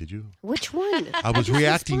 you didn't, did you? Which one? I was just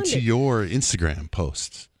reacting to responded. your Instagram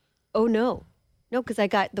posts. Oh, no. No, because I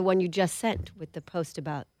got the one you just sent with the post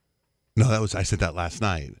about. No, I sent that last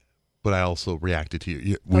night, but I also reacted to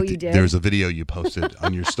you. You did? There's a video you posted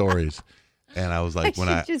on your stories, and I was like,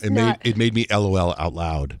 it made me LOL out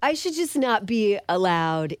loud. I should just not be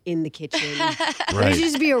allowed in the kitchen. Right. It should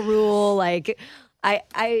just be a rule. Like, I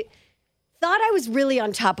thought I was really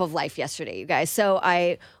on top of life yesterday, you guys. So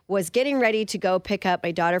I was getting ready to go pick up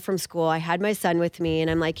my daughter from school. I had my son with me,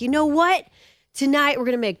 and I'm like, you know what? Tonight we're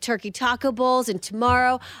going to make turkey taco bowls, and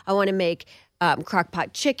tomorrow I want to make crock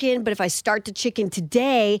pot chicken. But if I start the chicken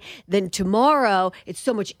today, then tomorrow it's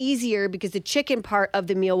so much easier because the chicken part of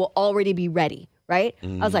the meal will already be ready. Right? I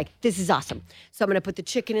was like, this is awesome. So I'm going to put the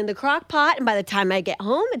chicken in the crock pot, and by the time I get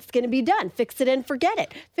home, it's going to be done. Fix it and forget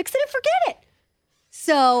it. Fix it and forget it.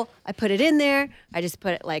 So I put it in there. I just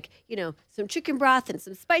put it some chicken broth and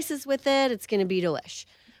some spices with it. It's going to be delish.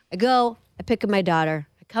 I pick up my daughter.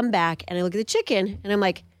 I come back and I look at the chicken and I'm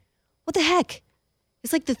like, what the heck?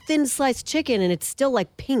 It's like the thin sliced chicken and it's still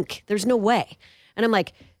like pink. There's no way. And I'm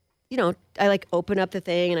like, I open up the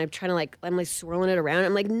thing and I'm trying to I'm swirling it around.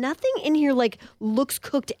 I'm like, nothing in here looks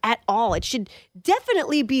cooked at all. It should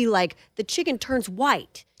definitely be the chicken turns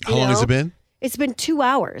white. How long has it been? It's been 2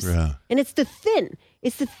 hours. Yeah. And it's the thin chicken.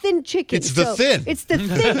 It's the thin chicken.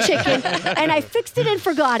 And I fixed it and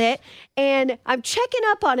forgot it. And I'm checking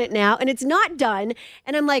up on it now and it's not done.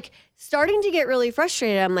 And I'm starting to get really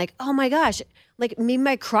frustrated. I'm like, oh my gosh, maybe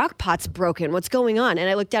my crock pot's broken. What's going on? And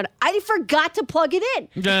I looked down. I forgot to plug it in.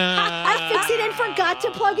 I fixed it and forgot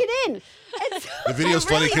to plug it in. The video's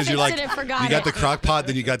funny because you're like, fixed it and forgot you got it. the crock pot,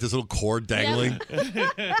 then you got this little cord dangling.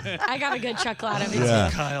 I got a good chuckle out of it Yeah.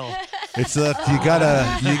 too. Kyle. It's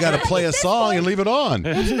you gotta play a song and leave it on.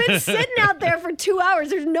 It's been sitting out there for 2 hours.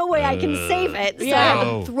 There's no way I can save it. So I had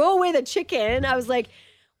to throw away the chicken. I was like,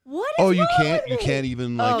 what is Oh, you wrong can't. with You me? can't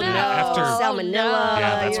even Oh, no. after Salmonella. Yeah,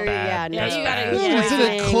 that's You're- bad. Yeah, no. That's you bad. gotta. Yeah, it's in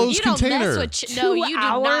a closed you don't container. Mess with no, you do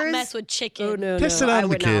not hours? mess with chicken. Oh, no, Piss no. it out I on the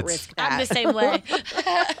would not kids. risk that. I'm the same way.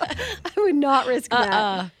 I would not risk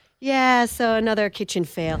that. Yeah, so another kitchen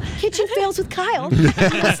fail. Kitchen fails with Kyle. Start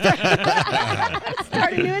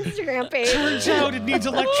a new Instagram page. Turns out it needs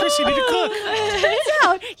electricity to cook. Turns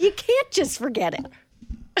out you can't just forget it.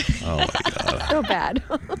 Oh my God. So bad.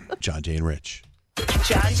 John Jay and Rich.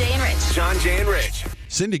 John Jay and Rich. John Jay and Rich.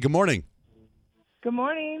 Cindy, good morning. Good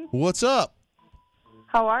morning. What's up?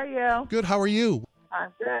 How are you? Good. How are you?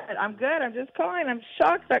 I'm good. I'm just calling. I'm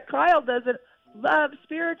shocked that Kyle doesn't love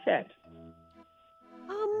Spirited.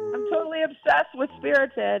 I'm totally obsessed with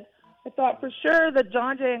Spirited. I thought for sure that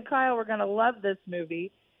John Jay and Kyle were going to love this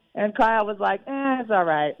movie. And Kyle was like, it's all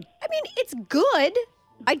right. I mean, it's good.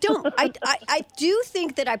 I do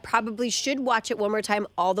think that I probably should watch it one more time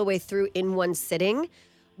all the way through in one sitting.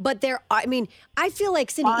 But I feel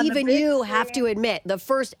like, Cindy, On the even big you have to admit, the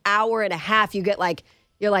first hour and a half, you're like,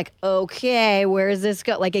 okay, where is this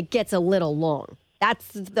go? It gets a little long. That's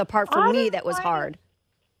the part for me that was hard.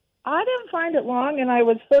 I didn't find it long, and I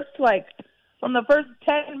was hooked from the first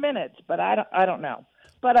 10 minutes, but I don't know.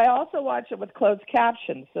 But I also watch it with closed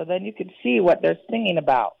captions, so then you can see what they're singing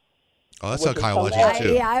about. Oh, that's how Kyle watches it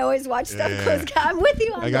too. Yeah, I always watch stuff closed captions. I'm with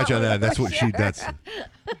you on I got you on that. That's what sure.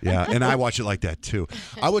 Yeah, and I watch it like that too.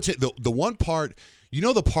 I would say the one part,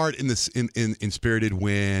 the part in this in Spirited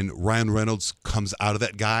when Ryan Reynolds comes out of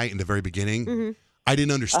that guy in the very beginning. Mm-hmm. I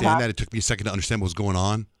didn't understand that. It took me a second to understand what was going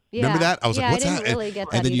on. Yeah. Remember that? I was like, "What's I didn't happening?" really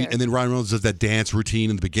get that and then either. and then Ryan Reynolds does that dance routine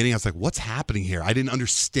in the beginning. I was like, "What's happening here?" I didn't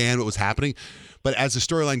understand what was happening. But as the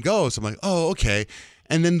storyline goes, I'm like, "Oh, okay."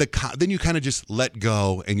 And then then you kind of just let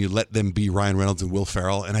go and you let them be Ryan Reynolds and Will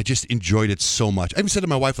Ferrell, and I just enjoyed it so much. I even said to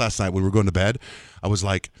my wife last night when we were going to bed, I was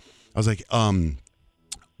like,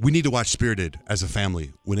 we need to watch Spirited as a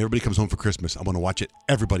family. When everybody comes home for Christmas, I want to watch it.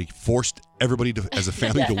 Forced everybody as a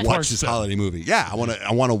family to watch this holiday movie. Yeah, I want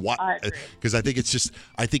to watch because I think it's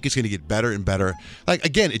going to get better and better.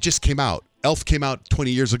 Again, it just came out. Elf came out 20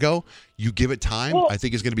 years ago. You give it time, I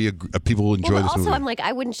think it's going to be people will enjoy this movie. Also, I'm like,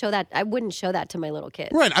 I wouldn't show that to my little kids.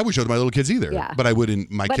 Right, I would show it to my little kids either. Yeah. But I wouldn't.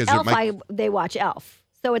 My but kids. Elf, they watch Elf,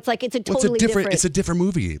 so it's it's a totally different. It's a different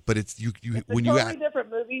movie, but it's you when you. It's a totally different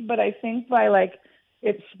movie, but I think by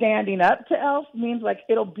it's standing up to Elf means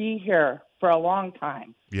it'll be here for a long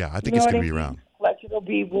time. Yeah, I think it's going to be around.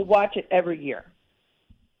 We'll watch it every year.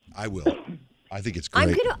 I will. I think it's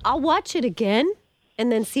great. I'll watch it again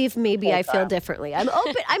and then see if maybe I feel differently. I'm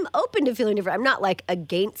open to feeling different. I'm not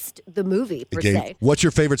against the movie per se. What's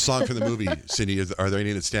your favorite song from the movie, Cindy? Are there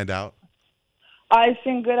any that stand out? I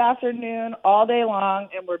sing Good Afternoon all day long,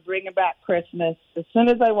 and we're bringing back Christmas. As soon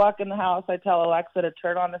as I walk in the house, I tell Alexa to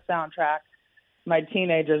turn on the soundtrack. My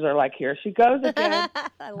teenagers are like, here she goes again.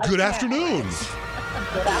 Good afternoon. Good afternoon.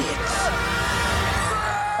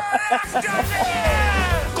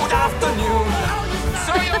 Good afternoon.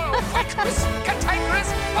 So you're waitress,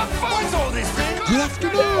 cantankerous, what's all this thing? Good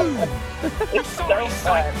afternoon. It's so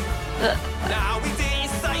fun. Now we dare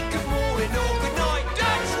say good morning or good night.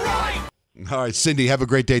 That's right. All right, Cindy, have a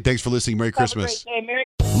great day. Thanks for listening. Merry Christmas. Have a great day. Merry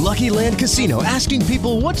Lucky Land Casino, asking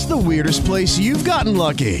people, what's the weirdest place you've gotten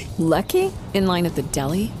lucky? Lucky? In line at the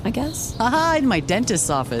deli, I guess? Aha, in my dentist's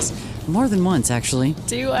office. More than once, actually.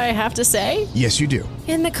 Do I have to say? Yes, you do.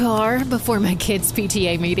 In the car before my kids'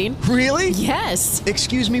 PTA meeting. Really? Yes.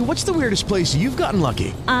 Excuse me, what's the weirdest place you've gotten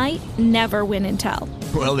lucky? I never win and tell.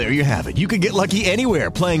 Well, there you have it. You can get lucky anywhere,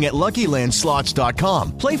 playing at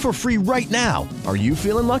LuckyLandSlots.com. Play for free right now. Are you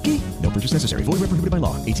feeling lucky? No purchase necessary. Void where prohibited by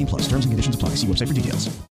law. 18+. Terms and conditions apply. See website for details.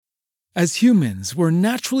 As humans, we're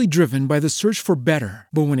naturally driven by the search for better.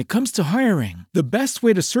 But when it comes to hiring, the best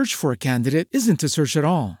way to search for a candidate isn't to search at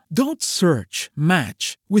all. Don't search,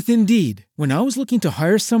 match with Indeed. When I was looking to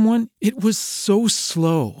hire someone, it was so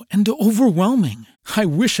slow and overwhelming. I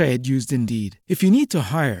wish I had used Indeed. If you need to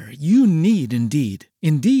hire, you need Indeed.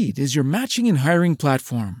 Indeed is your matching and hiring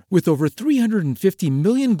platform with over 350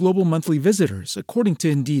 million global monthly visitors, according to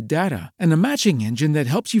Indeed data, and a matching engine that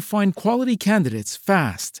helps you find quality candidates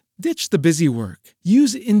fast. Ditch the busy work.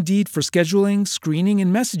 Use Indeed for scheduling, screening,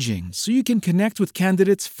 and messaging so you can connect with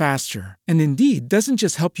candidates faster. And Indeed doesn't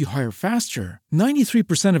just help you hire faster.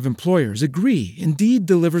 93% of employers agree Indeed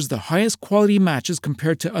delivers the highest quality matches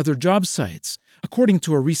compared to other job sites, according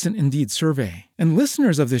to a recent Indeed survey. And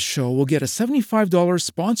listeners of this show will get a $75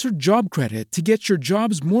 sponsored job credit to get your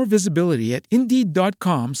jobs more visibility at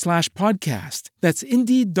Indeed.com/podcast. That's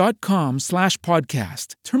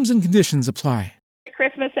Indeed.com/podcast. Terms and conditions apply.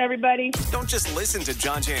 Christmas, everybody. Don't just listen to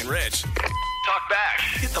John, Jay, and Rich. Talk back.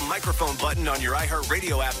 Hit the microphone button on your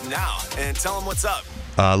iHeartRadio app now and tell them what's up.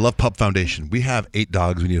 Love Pup Foundation. We have 8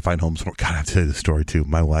 dogs we need to find homes for. God, I have to tell you the story, too.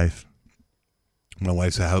 My wife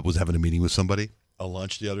was having a meeting with somebody, a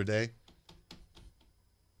lunch the other day.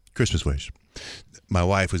 Christmas wish. My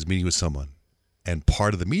wife was meeting with someone, and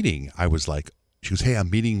part of the meeting, I was like, she goes, hey, I'm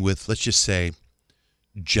meeting with, let's just say,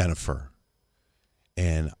 Jennifer.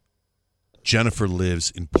 And Jennifer lives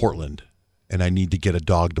in Portland, and I need to get a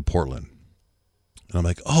dog to Portland. And I'm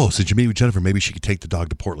like, oh, since you're meeting with Jennifer, maybe she could take the dog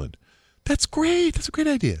to Portland. That's great. That's a great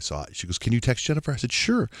idea. So she goes, can you text Jennifer? I said,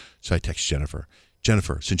 sure. So I text Jennifer.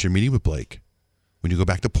 Jennifer, since you're meeting with Blake, when you go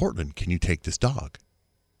back to Portland, can you take this dog?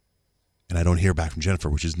 And I don't hear back from Jennifer,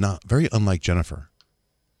 which is not very unlike Jennifer.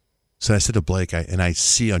 So I said to Blake, I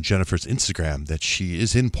see on Jennifer's Instagram that she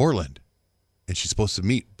is in Portland, and she's supposed to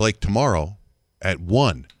meet Blake tomorrow at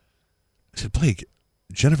 1. I said, Blake,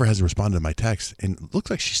 Jennifer hasn't responded to my text, and it looks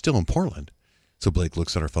like she's still in Portland. So Blake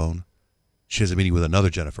looks at her phone. She has a meeting with another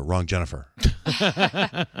Jennifer. Wrong Jennifer. So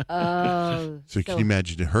can you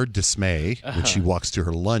imagine her dismay when she walks to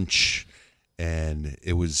her lunch, and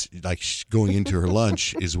it was like going into her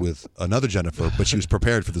lunch is with another Jennifer, but she was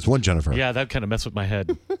prepared for this one Jennifer. Yeah, that kind of messed with my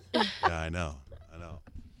head. Yeah, I know.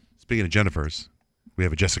 Speaking of Jennifers, we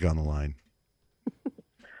have a Jessica on the line.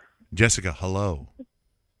 Jessica, hello.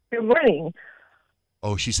 Good morning.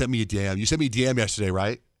 Oh, she sent me a DM. You sent me a DM yesterday,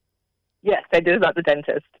 right? Yes, I did, about the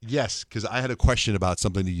dentist. Yes, because I had a question about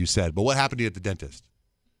something that you said. But what happened to you at the dentist?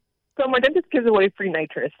 So my dentist gives away free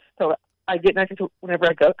nitrous. So I get nitrous whenever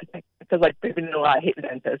I go because like, people know I hate the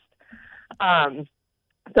dentist.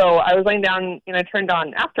 So I was laying down and I turned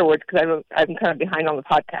on afterwards because I'm kind of behind on the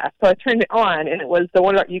podcast. So I turned it on, and it was the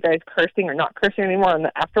one about you guys cursing or not cursing anymore on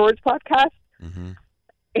the afterwards podcast. Mm-hmm.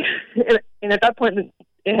 And at that point,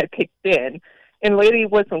 it had kicked in. And the lady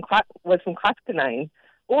was from Clascanine,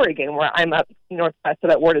 Oregon, where I'm up northwest, so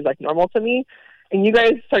that word is like normal to me. And you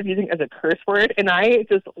guys started using it as a curse word, and I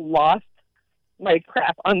just lost my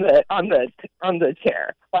crap on the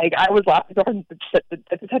chair. Like, I was laughing so hard that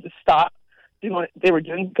I just had to stop doing what they were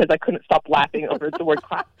doing because I couldn't stop laughing over the word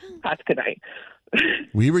Clascanine.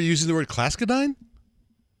 We were using the word Clascanine?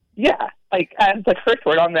 Yeah, like as a curse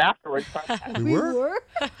word on the afterwards podcast. We were?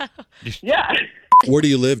 Yeah. Where do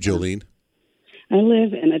you live, Jolene? I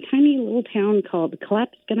live in a tiny little town called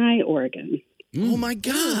Clascanine, Oregon. Oh, my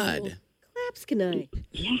God. Clascanine.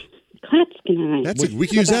 Yeah, Clascanine. We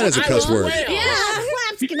can use that as a cuss word. Yeah,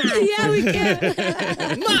 Clascanine. Yeah, we can.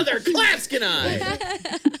 Mother Clascanine.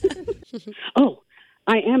 Oh,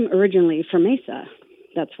 I am originally from Mesa.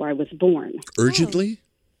 That's where I was born. Urgently?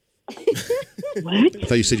 What? I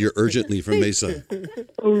thought you said you're urgently from Mesa.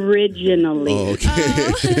 Originally. Oh, okay.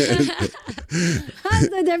 How's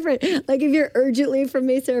that different? Like if you're urgently from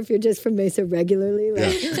Mesa or if you're just from Mesa regularly?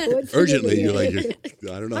 Like, what's the Urgently, difference?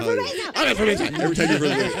 you're like, I don't know how. I'm from Mesa. Every time you're from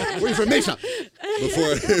Mesa. Where are you from, Mesa?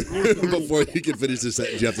 Before you can finish the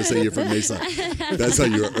sentence, you have to say you're from Mesa. That's how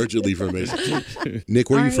you're urgently from Mesa. Nick,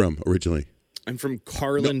 where are you from originally? I'm from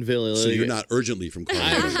Carlinville. So you're not urgently from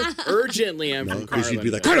Carlinville. Urgently, I'm from Carlinville. Because you'd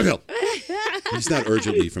be like, Carlinville! He's not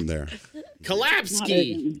urgently from there.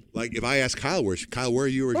 Kalapski. Like if I ask Kyle, where are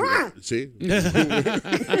you originally? See?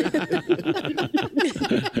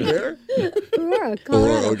 Where? Aurora,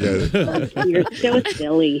 Colorado. Okay. You're so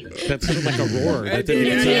silly. That's sort of like a roar. It's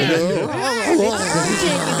urgent, you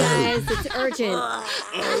guys. It's urgent.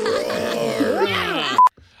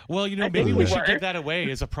 Well, maybe we should give that away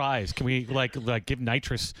as a prize. Can we like give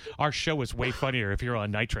nitrous? Our show is way funnier if you're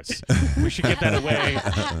on nitrous. We should give that away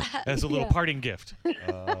as a little parting gift.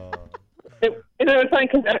 It was funny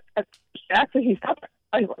because actually he stopped.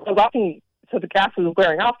 I was walking, so the gas was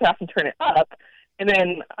wearing off. So I have to turn it up, and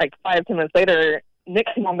then like 5-10 minutes later, Nick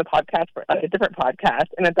came on the podcast for a different podcast,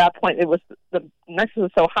 and at that point, it was the nitrous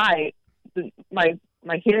was so high, my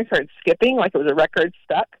hearing started skipping like it was a record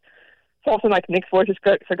stuck. So all of a sudden, like Nick's voice just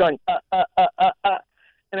started going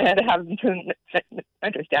and I had to have him turn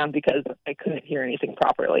nitrous down because I couldn't hear anything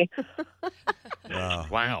properly. Wow.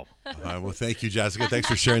 All right, well, thank you, Jessica. Thanks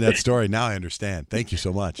for sharing that story. Now I understand. Thank you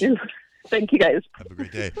so much. Thank you, guys. Have a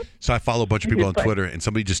great day. So I follow a bunch of people on Twitter, and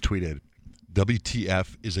somebody just tweeted,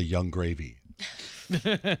 WTF is a Young Gravy.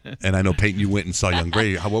 And I know, Peyton, you went and saw Young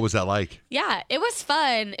Gravy. What was that like? Yeah, it was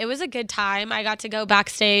fun. It was a good time. I got to go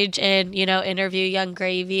backstage and, interview Young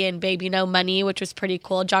Gravy and Baby No Money, which was pretty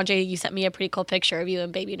cool. John Jay, you sent me a pretty cool picture of you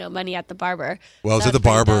and Baby No Money at the barber. Well, I was at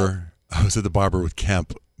the barber with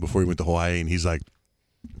Kemp before we went to Hawaii, and he's like,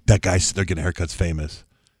 that guy they're getting haircuts famous.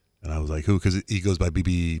 And I was like, who? Because he goes by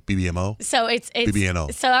BBMO. So it's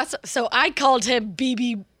BBNO. So I called him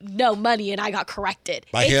BB No Money, and I got corrected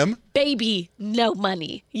by him. Baby No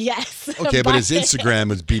Money. Yes. Okay, but his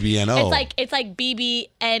Instagram is BBNO. It's like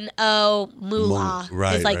BBNO Moolah.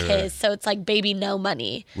 Right, is like right, his. right. So it's like Baby No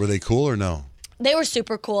Money. Were they cool or no? They were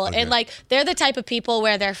super cool, and they're the type of people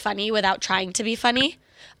where they're funny without trying to be funny.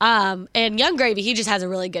 And Young Gravy, he just has a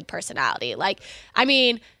really good personality.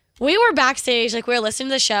 We were backstage, we were listening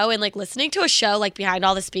to the show, and listening to a show behind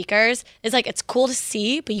all the speakers is it's cool to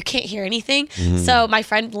see, but you can't hear anything. Mm-hmm. So my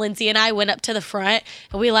friend Lindsay and I went up to the front,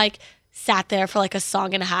 and we sat there for a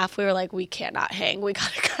song and a half. We were like, we cannot hang. We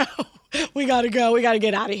gotta go. We gotta go. We gotta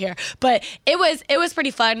get out of here. But it was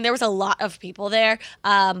pretty fun. There was a lot of people there,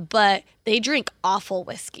 but they drink awful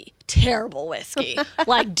whiskey. Terrible whiskey.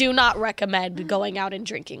 Do not recommend going out and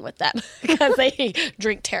drinking with them because they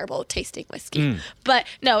drink terrible tasting whiskey. But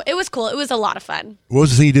no, it was cool. It was a lot of fun. What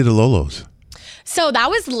was the thing you did at Lolo's? So that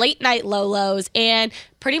was late night Lolo's, and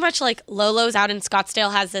pretty much Lolo's out in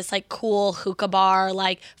Scottsdale has this cool hookah bar,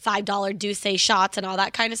 $5 Douce shots and all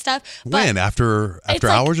that kind of stuff. When? After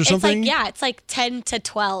hours or something? It's 10 to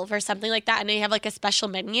 12 or something like that, and they have a special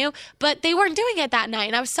menu, but they weren't doing it that night,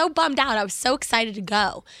 and I was so bummed out. I was so excited to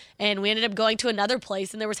go, and we ended up going to another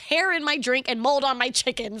place, and there was hair in my drink and mold on my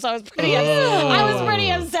chicken, so I was pretty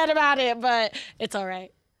upset about it, but it's all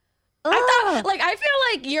right. I thought, I feel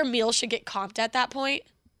like your meal should get comped at that point.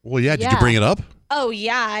 Well, yeah. Did you bring it up? Oh,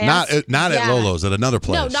 yeah. Not at Lolo's, at another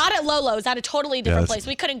place. No, not at Lolo's. At a totally different place.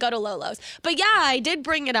 We couldn't go to Lolo's. But yeah, I did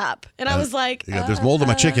bring it up. And I was like... Yeah, there's mold in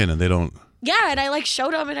my chicken, and they don't... Yeah, and I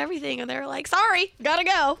showed them and everything, and they were like, "Sorry, gotta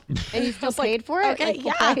go." And you still paid for it? Okay,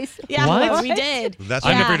 Price? Yeah, What? we did. That's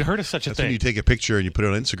I've never heard of such a That's thing. when you take a picture and you put it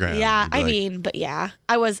on Instagram. Yeah, You'd be like-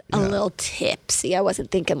 I was a little tipsy. I wasn't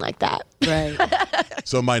thinking like that. Right.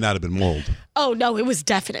 So it might not have been mold. Oh no, it was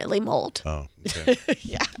definitely mold. Oh, okay.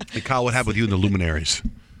 Yeah. Hey, Kyle, what happened with you and the Luminaries?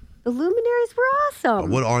 The Luminaries were awesome.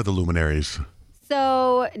 What are the Luminaries?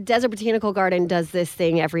 So Desert Botanical Garden does this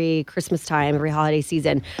thing every Christmas time, every holiday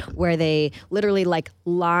season, where they literally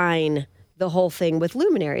line the whole thing with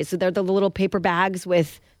luminaries. So they're the little paper bags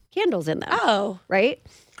with candles in them. Oh. Right?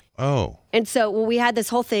 Oh. And so we had this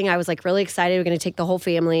whole thing. I was really excited. We're going to take the whole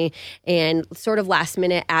family. And sort of last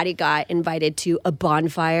minute, Addie got invited to a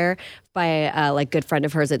bonfire by a good friend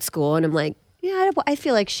of hers at school. And I'm like, yeah, I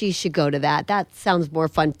feel like she should go to that. That sounds more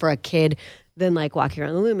fun for a kid than walking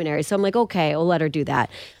around the luminary. So I'm like, okay, we'll let her do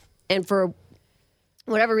that. And for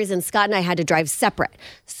whatever reason, Scott and I had to drive separate.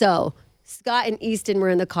 So Scott and Easton were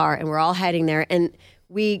in the car, and we're all heading there. And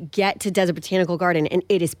we get to Desert Botanical Garden, and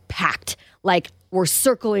it is packed. We're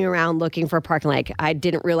circling around looking for a parking lot. I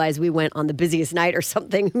didn't realize we went on the busiest night or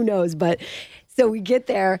something. Who knows? But So we get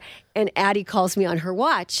there, and Addie calls me on her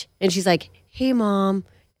watch, and she's like, "Hey, Mom."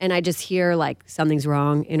 And I just hear like something's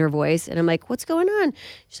wrong in her voice. And I'm like, "What's going on?"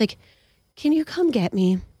 She's like, "Can you come get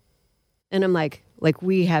me?" And I'm like,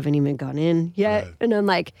 we haven't even gone in yet. Right. And I'm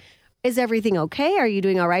like, "Is everything okay? Are you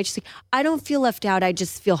doing all right?" She's like, "I don't feel left out. I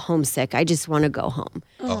just feel homesick. I just want to go home."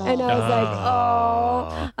 Oh. And I was like,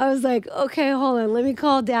 "Oh." I was like, "Okay, hold on. Let me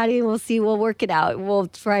call Daddy and we'll see. We'll work it out. We'll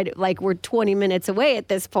try to, like, we're 20 minutes away at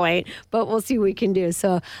this point, but we'll see what we can do."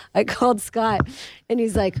 So I called Scott and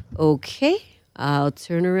he's like, "Okay, I'll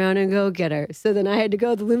turn around and go get her." So then I had to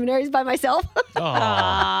go to the Luminaries by myself.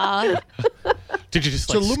 Did you just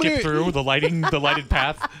skip through the lighted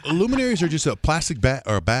path? Luminaries are just a plastic bag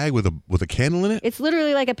or a bag with a candle in it? It's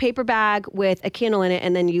literally like a paper bag with a candle in it,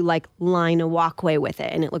 and then you like line a walkway with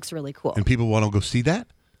it, and it looks really cool. And people want to go see that?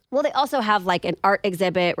 Well, they also have like an art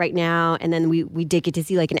exhibit right now, and then we did get to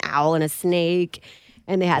see like an owl and a snake,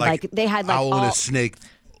 and they had like owl and a snake.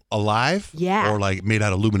 Alive? Yeah. Or like made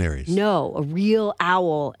out of luminaries? No, a real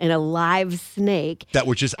owl and a live snake. That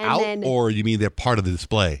were just out, or you mean they're part of the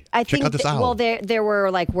display? Check out this owl. Well, there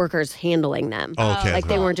were like workers handling them. Oh, okay. Like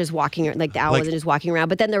they weren't just walking, like the owl wasn't just walking around.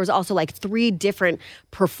 But then there was also like 3 different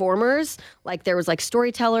performers. Like there was like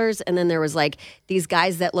storytellers, and then there was like these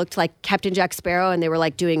guys that looked like Captain Jack Sparrow, and they were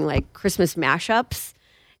like doing like Christmas mashups.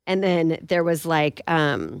 And then there was like a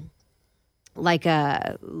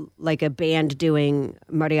band doing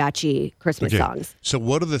mariachi Christmas songs. So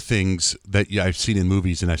what are the things that I've seen in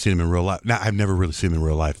movies and I've seen them in real life? Now, I've never really seen them in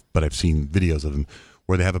real life, but I've seen videos of them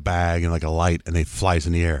where they have a bag and like a light and they flies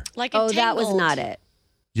in the air. Like that was not it.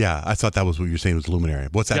 Yeah, I thought that was what you were saying was Luminary.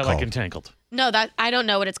 What's that called? Like Entangled. No, that I don't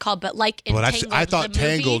know what it's called, but like Entangled. But I thought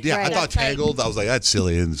Tangled. Yeah, I thought Tangled. I was like, that's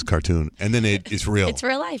silly in this cartoon. And then it's real. It's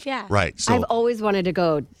real life, yeah. Right. So I've always wanted to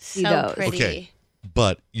go see those. Pretty. Okay.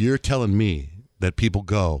 But you're telling me that people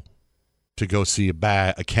go to see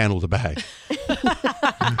a candle with a bag.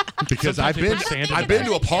 Because I've been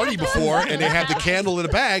to a party before and they have the candle in a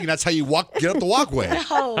bag and that's how you get up the walkway.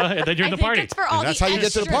 No. And then you're in the party. And that's how you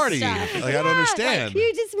get to the party. Like, I don't understand.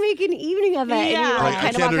 You just make an evening of it. And you Like,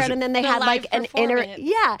 kind of walk around, and then they had like an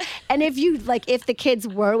and if the kids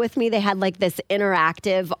were with me, they had like this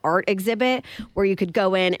interactive art exhibit where you could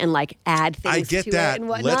go in and like add things. I get to that. it and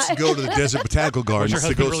whatnot. Let's go to the Desert Botanical Gardens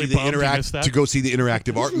to go see the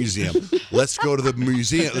interactive art museum. Let's go to the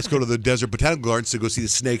museum. Let's go to the Desert Botanical Gardens to go see the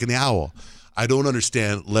snake and the owl. I don't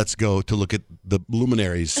understand. Let's go to look at the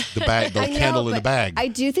luminaries, the candle in the bag. I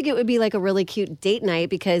do think it would be like a really cute date night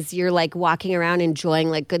because you're like walking around enjoying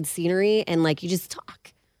like good scenery and like you just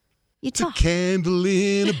talk. It's a candle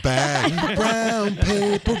in a bag, brown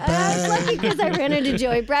paper bag. I was lucky because I ran into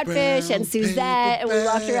Joey Bradfish and Suzette, and we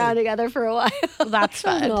walked around together for a while. That's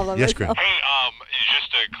fun. Yes, Greg. Hey, just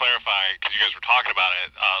to clarify, because you guys were talking about it,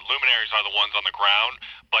 luminaries are the ones on the ground,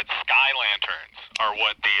 but sky lanterns are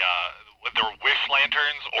what they're wish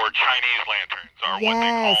lanterns or Chinese lanterns are what they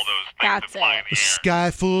call those things that fly in the A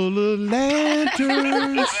sky full of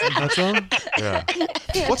lanterns. That song?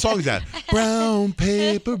 Yeah. What song is that? Brown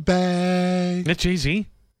paper bag. That's Jay-Z.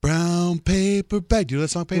 Brown paper bag. Do you know that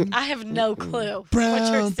song, Peyton? I have no clue.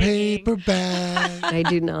 Brown paper bag. I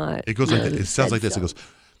do not. It goes like this. It sounds like this. It goes,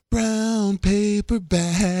 brown paper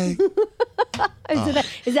bag.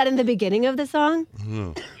 Is that in the beginning of the song? Is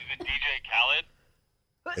it DJ Khaled?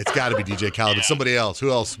 It's got to be DJ Khaled. It's somebody else. Who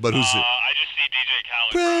else? But who's it? I just see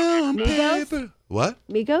DJ Khaled. Brown paper. What?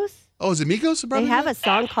 Migos? Oh, is it Migos? They have a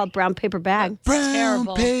song called Brown Paper Bag. Brown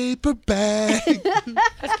paper bag.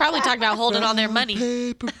 That's probably talking about holding all their money.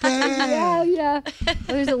 Paper bag. Yeah.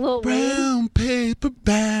 There's a little brown paper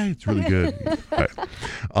bag. It's really good. All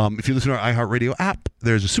right. If you listen to our iHeartRadio app,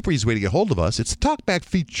 there's a super easy way to get hold of us. It's a talkback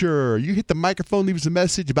feature. You hit the microphone, leave us a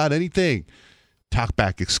message about anything.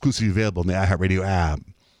 Talkback exclusively available in the iHeartRadio app.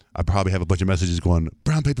 I probably have a bunch of messages going,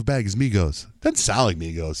 brown paper bag is Migos. Doesn't sound like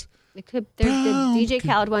Migos. It could. There's the DJ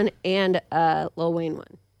Khaled one and Lil Wayne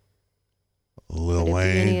one. Lil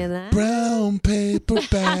Wayne. Any of that? Brown paper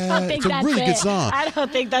bag. It's a really good song. I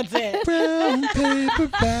don't think that's it. Brown paper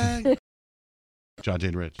bag. John Jay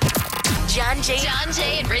and Rich. John Jay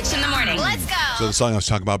and Rich in the morning. Let's go. So the song I was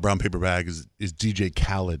talking about, Brown Paper Bag, is DJ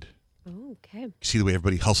Khaled. Oh, okay. See the way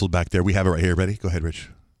everybody hustled back there? We have it right here. Ready? Go ahead, Rich.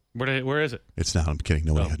 Where is it? It's not. I'm kidding.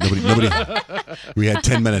 Nobody. We had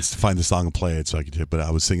 10 minutes to find the song and play it, so I could. But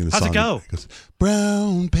I was singing the song. How's it go? It goes,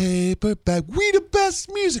 brown paper bag. We the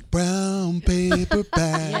best music. Brown paper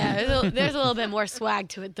bag. Yeah, there's a little bit more swag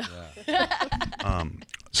to it though.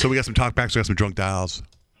 So we got some talkbacks. We got some drunk dials.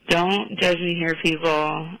 Don't judge me here,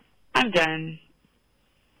 people. I'm done.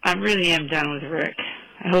 I really am done with Rick.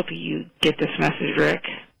 I hope you get this message, Rick.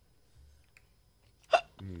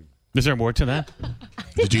 Is there more to that?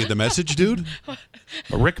 Did you get the message, dude?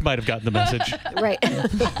 Rick might have gotten the message. Right.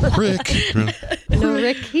 Rick. No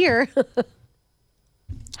Rick here.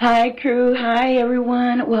 Hi, crew. Hi,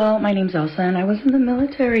 everyone. Well, my name's Elsa, and I was in the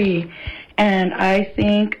military. And I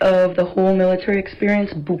think of the whole military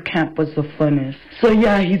experience, boot camp was the funnest. So,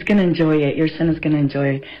 yeah, he's going to enjoy it. Your son is going to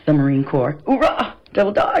enjoy the Marine Corps. Hoorah!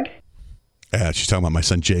 Devil dog. She's talking about my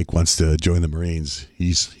son Jake wants to join the Marines.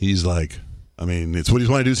 He's like, I mean, it's what he's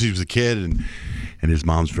wanted to do since he was a kid, and his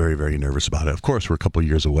mom's very, very nervous about it. Of course, we're a couple of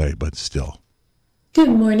years away, but still. Good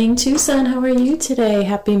morning, Tucson. How are you today?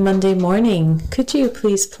 Happy Monday morning. Could you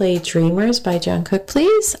please play Dreamers by John Cook,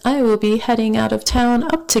 please? I will be heading out of town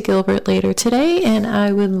up to Gilbert later today, and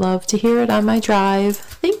I would love to hear it on my drive.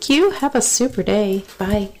 Thank you. Have a super day.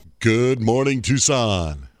 Bye. Good morning,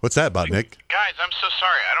 Tucson. What's that about, Nick? Guys, I'm so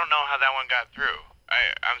sorry. I don't know how that one got through.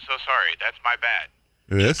 I'm so sorry. That's my bad.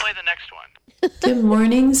 It is? Just play the next one. Good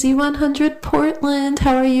morning, Z100 Portland.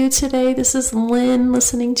 How are you today? This is Lynn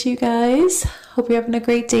listening to you guys. Hope you're having a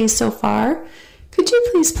great day so far. Could you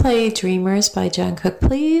please play Dreamers by John Cook,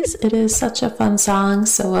 please? It is such a fun song,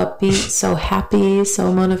 so upbeat, so happy,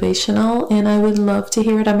 so motivational, and I would love to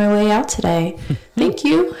hear it on my way out today. Thank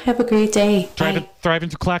you. Have a great day. Driving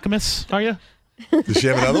to Clackamas, are you? Does she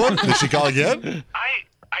have another one? Did she call again?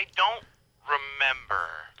 I don't remember.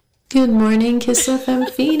 Good morning, Kiss FM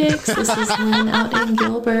Phoenix. This is Lynn out in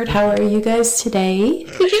Gilbert. How are you guys today?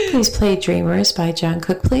 Could you please play Dreamers by John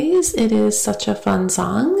Cook, please? It is such a fun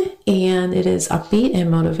song, and it is upbeat and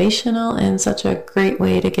motivational, and such a great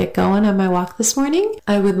way to get going on my walk this morning.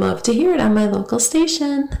 I would love to hear it on my local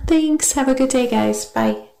station. Thanks. Have a good day, guys.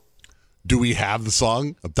 Bye. Do we have the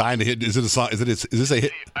song? I'm dying to hit. Is it a song? Is this a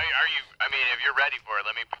hit? I mean, if you're ready for it,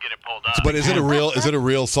 let me get it pulled up. But is it a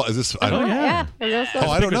real song? Is this? I don't know. Yeah.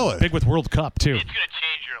 Oh, I don't know it. Big with World Cup too. It's gonna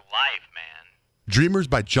change your life, man. Dreamers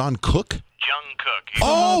by John Cook. John Cook.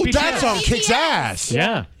 Oh, BTS. that song kicks ass.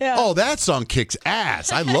 Yeah. Oh, that song kicks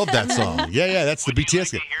ass. I love that song. Yeah, that's the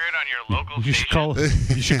BTS. Hear it on your local You should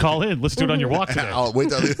call in. Let's do it on your walk today. Oh,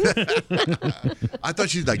 wait. I thought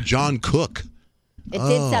she's like John Cook. It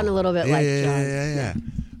did sound a little bit like John. Yeah.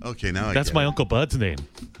 Okay, now That's my Uncle Bud's name.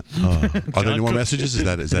 Are there any more messages? Is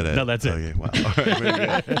that it? No, that's it. Okay, wow. All right,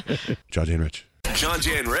 very good. John Jay and Rich. John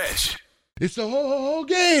Jay and Rich. It's the whole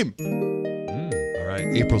game. All right,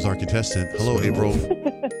 April's our contestant. Hello, April.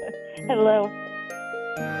 Hello.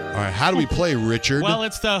 All right, how do we play, Richard? Well,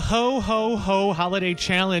 it's the Ho Ho Ho Holiday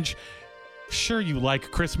Challenge. Sure, you like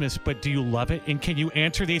Christmas, but do you love it? And can you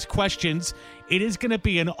answer these questions? It is going to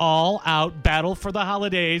be an all-out battle for the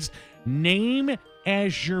holidays. Name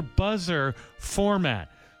as your buzzer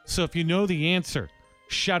format. So if you know the answer,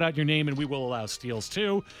 shout out your name and we will allow steals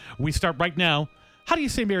too. We start right now. How do you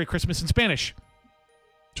say Merry Christmas in Spanish?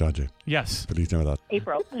 John Jay. Yes. Feliz Navidad.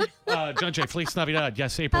 April. John Jay, Feliz Navidad.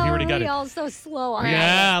 Yes, April, you already got it. all so slow on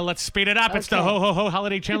Yeah, let's speed it up. It's the Okay. Ho Ho Ho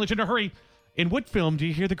Holiday Challenge in a hurry. In what film do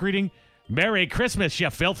you hear the greeting, Merry Christmas, you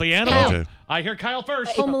filthy animal? Okay. I hear Kyle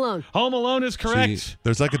first. Home Alone. Home Alone is correct. See,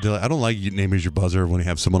 there's like a delay. I don't like you name as your buzzer when you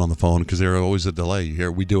have someone on the phone because there's always a delay. You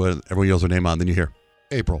hear, we do it, everyone yells their name out, and then you hear,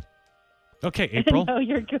 April. Okay, April. No,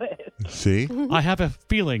 you're good. See? I have a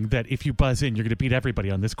feeling that if you buzz in, you're going to beat everybody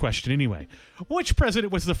on this question anyway. Which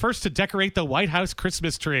president was the first to decorate the White House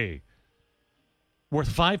Christmas tree? Worth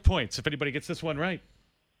 5 points if anybody gets this one right.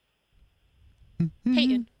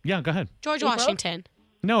 Peyton. Yeah, go ahead. George April? Washington.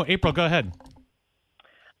 No, April, go ahead.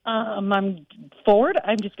 I'm Ford.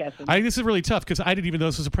 I'm just guessing. This is really tough because I didn't even know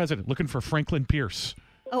this was a president. Looking for Franklin Pierce.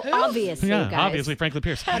 Oh, obviously, Yeah, guys. obviously Franklin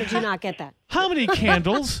Pierce. How did you not get that? How many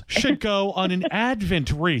candles should go on an Advent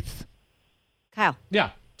wreath? Kyle.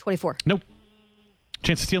 Yeah. 24. Nope.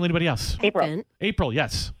 Chance to steal anybody else? April. April,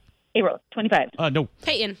 yes. April. 25. No.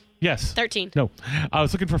 Peyton. Yes. 13. No. I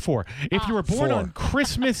was looking for 4. If you were born 4. on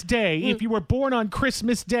Christmas Day, The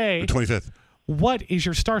 25th. What is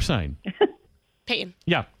your star sign? Peyton.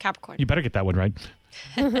 Yeah. Capricorn. You better get that one right.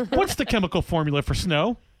 What's the chemical formula for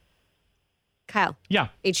snow? Kyle. Yeah.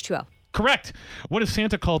 H2O. Correct. What is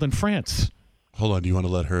Santa called in France? Hold on. Do you want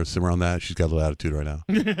to let her simmer on that? She's got a little attitude right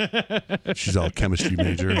now. She's all chemistry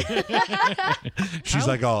major. She's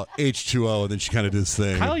like all H2O, and then she kind of did this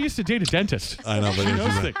thing. Kyle used to date a dentist. I know, but She it knows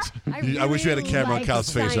was things. I wish we had a camera on Kyle's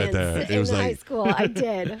face right there. It was in like high school. I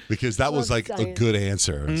did. because that was like a science. good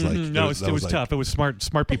answer. It's like No, it was like, tough. It was smart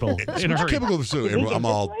people in a hurry. Chemical pursuit. I'm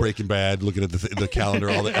all Breaking Bad, looking at the calendar,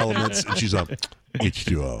 all the elements, and she's up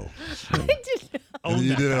H2O. And then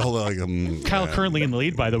you did it. Hold on, like Kyle currently in the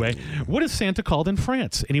lead, by the way. What is Santa called in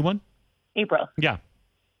France? Anyone? April. Yeah.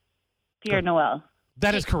 Pierre Noel.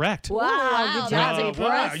 That is correct. Wow, good job.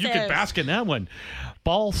 Wow, you could bask in that one.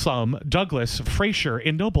 Balsam, Douglas, Frasier,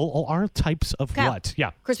 and Noble are types of Kyle. what?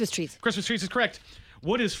 Yeah. Christmas trees. Christmas trees is correct.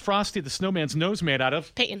 What is Frosty the Snowman's nose made out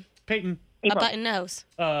of? Peyton. Peyton. A button nose.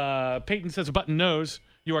 Peyton says a button nose.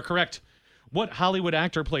 You are correct. What Hollywood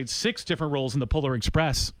actor played 6 different roles in The Polar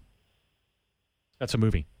Express? That's a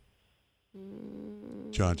movie.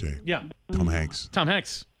 John Jay. Yeah. Tom Hanks. Tom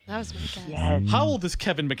Hanks. That was my guess. Yes. How old is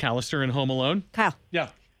Kevin McAllister in Home Alone? Kyle. Yeah.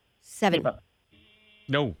 7.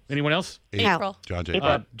 No. Anyone else? April. John Jay.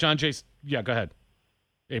 John Jay's. Yeah, go ahead.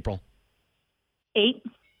 April. 8.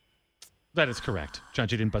 That is correct. John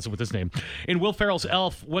Jay didn't buzz it with his name. In Will Ferrell's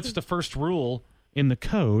Elf, what's the first rule in the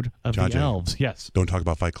code of John the Jay. elves? Yes. Don't talk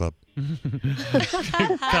about Fight Club.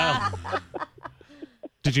 Kyle.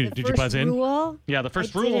 Did you buzz in? Rule? Yeah, the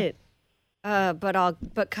first I rule. didn't.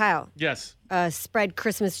 But Kyle. Yes. Spread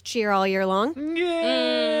Christmas cheer all year long.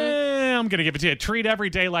 Yeah, I'm gonna give it to you. Treat every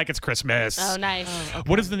day like it's Christmas. Oh, nice.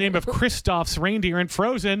 What is the name of Kristoff's reindeer in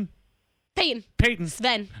Frozen? Peyton. Peyton.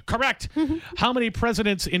 Sven. Correct. How many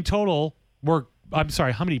presidents in total were? I'm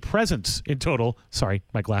sorry. How many presents in total? Sorry,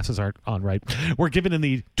 my glasses aren't on right. Were given in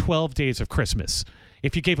the 12 days of Christmas.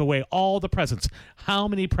 If you gave away all the presents, how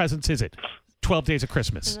many presents is it? 12 days of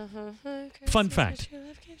Christmas. Fun fact.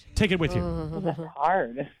 Take it with you. That's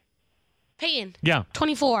hard. Peyton. Yeah.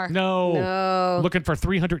 24. No. Looking for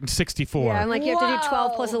 364. Yeah, I'm like, you have to do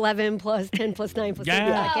 12 plus 11 plus 10 plus 9 plus 8.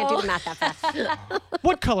 Yeah. I can't do the math that fast.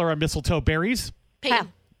 What color are mistletoe berries?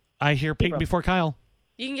 Peyton. I hear Peyton before Kyle.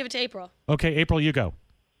 You can give it to April. Okay, April, you go.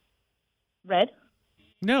 Red.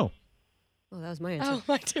 No. Oh, that was my answer. Oh,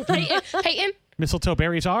 my too. Peyton. Mistletoe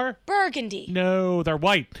berries are? Burgundy. No, they're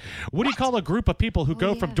white. What do you call a group of people who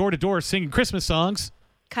go from door to door singing Christmas songs?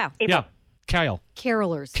 Kyle. Yeah, Kyle.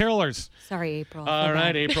 Carolers. Carolers. Sorry, April. All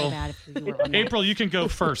right, April. Feel bad if you were on that. April, you can go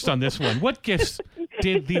first on this one. What gifts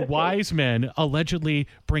did the wise men allegedly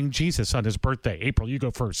bring Jesus on his birthday? April, you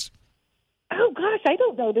go first. Oh, gosh, I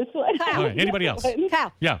don't know this one. All right, anybody else?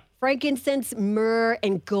 Kyle. Yeah. Frankincense, myrrh,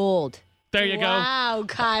 and gold. There you go. Wow,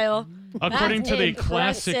 Kyle. According to the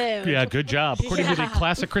classic, yeah, good job. According to the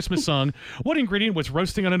classic Christmas song, what ingredient was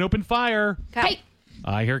roasting on an open fire? Kyle.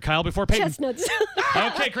 I hear Kyle before Peyton. Chestnuts.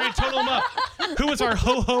 Okay, great, total them up. Who was our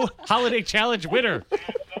ho-ho holiday challenge winner?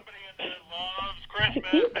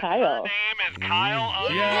 Kyle. Name is Kyle.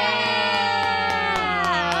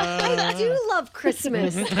 I do love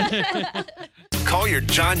Christmas. Call your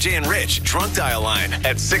John, Jay, and Rich drunk dial line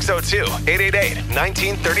at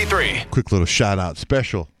 602-888-1933. Quick little shout out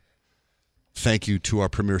special. Thank you to our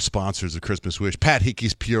premier sponsors of Christmas Wish, Pat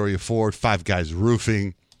Hickey's Peoria Ford, Five Guys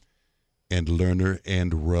Roofing, and Lerner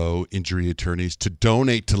and Rowe Injury Attorneys. To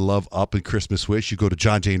donate to Love Up and Christmas Wish, you go to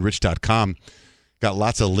johnjayandrich.com. Got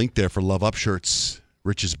lots of link there for Love Up shirts.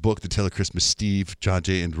 Rich's book, The Tale of Christmas Steve,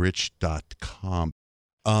 johnjayandrich.com.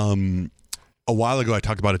 A while ago, I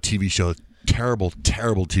talked about a TV show, terrible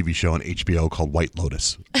TV show on HBO called White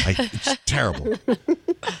Lotus. It's terrible.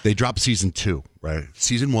 They dropped season 2, right?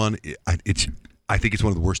 Season 1, I think it's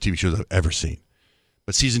one of the worst TV shows I've ever seen.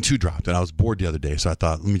 But season 2 dropped, and I was bored the other day, so I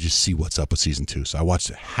thought, let me just see what's up with season 2. So I watched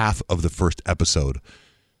half of the first episode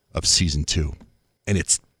of season 2, and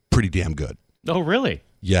it's pretty damn good. Oh, really?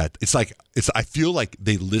 Yeah, I feel like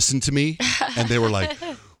they listened to me, and they were like,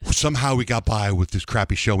 somehow we got by with this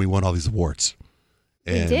crappy show. We won all these awards.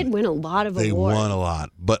 They did win a lot of They awards. won a lot,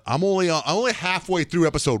 but I'm only halfway through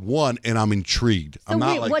episode 1, and I'm intrigued. So I'm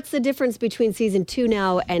not wait, like what's the difference between season 2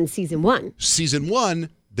 now and season 1? season 1.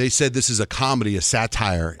 They said this is a comedy, a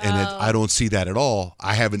satire, and I don't see that at all.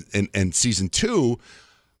 I haven't. And season 2,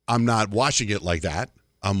 I'm not watching it like that.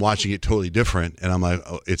 I'm watching it totally different, and I'm like,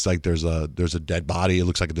 it's like there's a dead body. It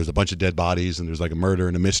looks like there's a bunch of dead bodies, and there's like a murder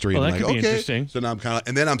and a mystery. Well, and that I'm could like, be okay. interesting. So now I'm kind of,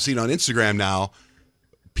 and then I'm seeing on Instagram now,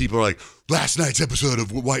 people are like, last night's episode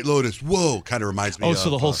of White Lotus. Whoa, kind of reminds me. Oh, of, so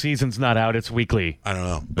the whole season's not out; it's weekly. I don't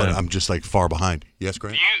know, but I'm just like far behind. Yes,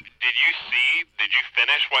 Grant. Did you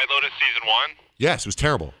finish White Lotus season 1? Yes, it was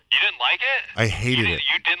terrible. You didn't like it? I hated it.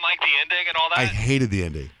 You didn't like the ending and all that? I hated the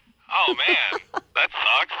ending. Oh, man. That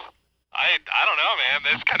sucks. I don't know, man.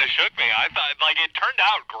 This kind of shook me. I thought, it turned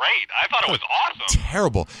out great. I thought it was awesome.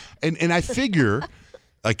 Terrible. And I figure,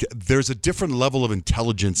 like, there's a different level of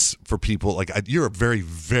intelligence for people. Like, you're a very,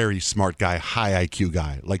 very smart guy, high IQ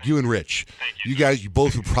guy. Like you and Rich. You guys, you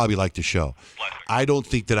both would probably like the show. I don't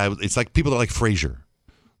think that it's like people that like Frasier.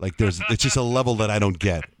 Like, it's just a level that I don't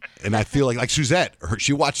get. And I feel like Suzette,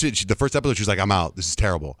 she watched it. The first episode, she was like, I'm out. This is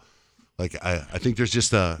terrible. Like, I think there's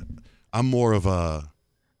just I'm more of a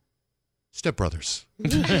Step Brothers.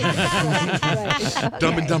 Dumb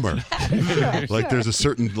and Dumber. Like, there's a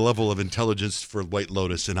certain level of intelligence for White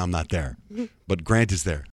Lotus, and I'm not there. But Grant is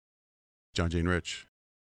there. John, Jay, and Rich.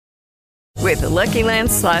 With the Lucky Land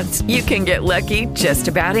Slots, you can get lucky just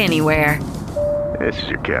about anywhere. This is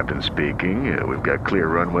your captain speaking. We've got clear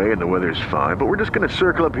runway and the weather's fine, but we're just going to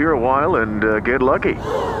circle up here a while and get lucky.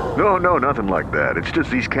 No, nothing like that. It's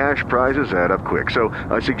just these cash prizes add up quick. So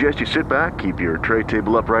I suggest you sit back, keep your tray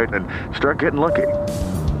table upright, and start getting lucky.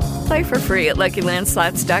 Play for free at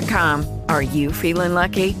LuckyLandSlots.com. Are you feeling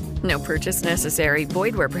lucky? No purchase necessary.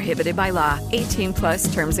 Void where prohibited by law.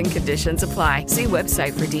 18+ terms and conditions apply. See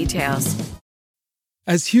website for details.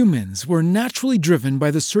 As humans, we're naturally driven by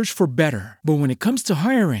the search for better. But when it comes to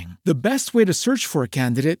hiring, the best way to search for a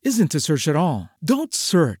candidate isn't to search at all. Don't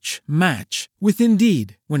search, match with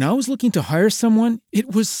Indeed. When I was looking to hire someone,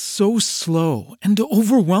 it was so slow and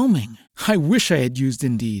overwhelming. I wish I had used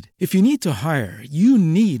Indeed. If you need to hire, you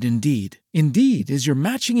need Indeed. Indeed is your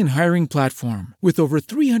matching and hiring platform with over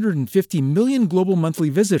 350 million global monthly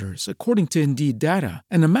visitors, according to Indeed data,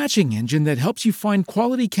 and a matching engine that helps you find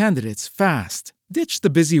quality candidates fast. Ditch the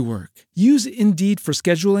busy work. Use Indeed for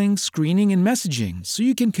scheduling, screening, and messaging so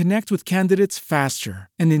you can connect with candidates faster.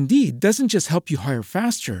 And Indeed doesn't just help you hire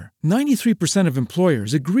faster. 93% of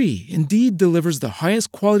employers agree Indeed delivers the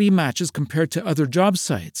highest quality matches compared to other job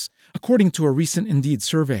sites, according to a recent Indeed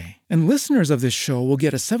survey. And listeners of this show will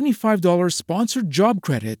get a $75 sponsored job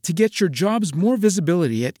credit to get your jobs more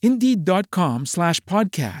visibility at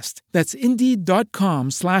Indeed.com/podcast. That's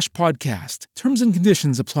Indeed.com/podcast. Terms and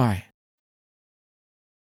conditions apply.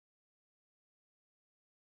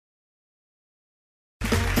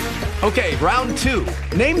 Okay, round two.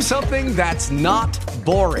 Name something that's not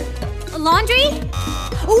boring. A laundry?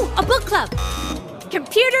 Ooh, a book club.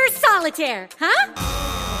 Computer solitaire, huh?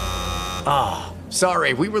 Ah,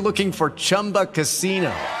 sorry, we were looking for Chumba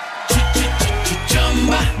Casino.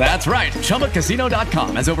 That's right,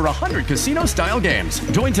 ChumbaCasino.com has over 100 casino-style games.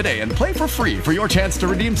 Join today and play for free for your chance to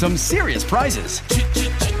redeem some serious prizes.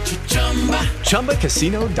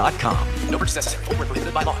 ChumbaCasino.com. No purchase necessary. Void where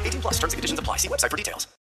prohibited by law. 18+ terms and conditions apply. See website for details.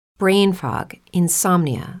 Brain fog,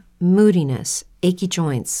 insomnia, moodiness, achy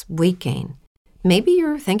joints, weight gain. Maybe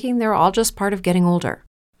you're thinking they're all just part of getting older.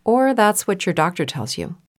 Or that's what your doctor tells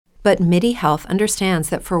you. But MIDI Health understands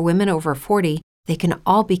that for women over 40, they can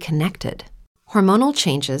all be connected. Hormonal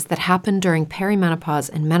changes that happen during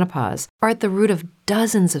perimenopause and menopause are at the root of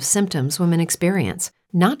dozens of symptoms women experience,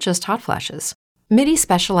 not just hot flashes. MIDI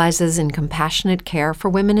specializes in compassionate care for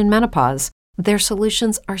women in menopause. Their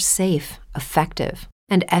solutions are safe, effective,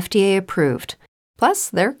 and FDA approved. Plus,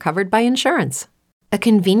 they're covered by insurance. A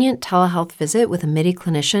convenient telehealth visit with a MIDI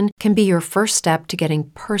clinician can be your first step to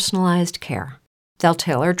getting personalized care. They'll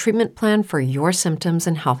tailor a treatment plan for your symptoms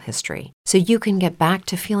and health history so you can get back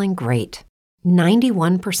to feeling great.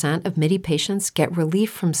 91% of MIDI patients get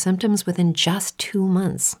relief from symptoms within just 2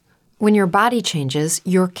 months. When your body changes,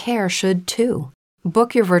 your care should too.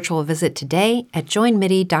 Book your virtual visit today at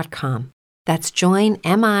joinmidi.com. That's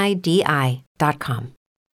joinmidi.com.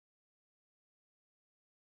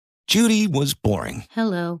 Judy was boring.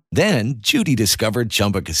 Hello. Then Judy discovered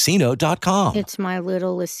ChumbaCasino.com. It's my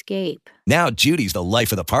little escape. Now Judy's the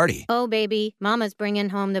life of the party. Oh, baby, mama's bringing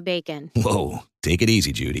home the bacon. Whoa, take it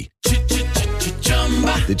easy, Judy.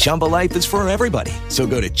 The Chumba life is for everybody. So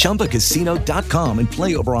go to ChumbaCasino.com and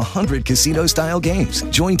play over 100 casino-style games.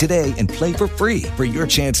 Join today and play for free for your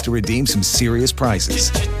chance to redeem some serious prizes.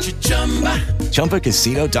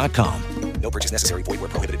 ChumbaCasino.com. No purchase necessary. Void where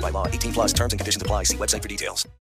prohibited by law. 18+ terms and conditions apply. See website for details.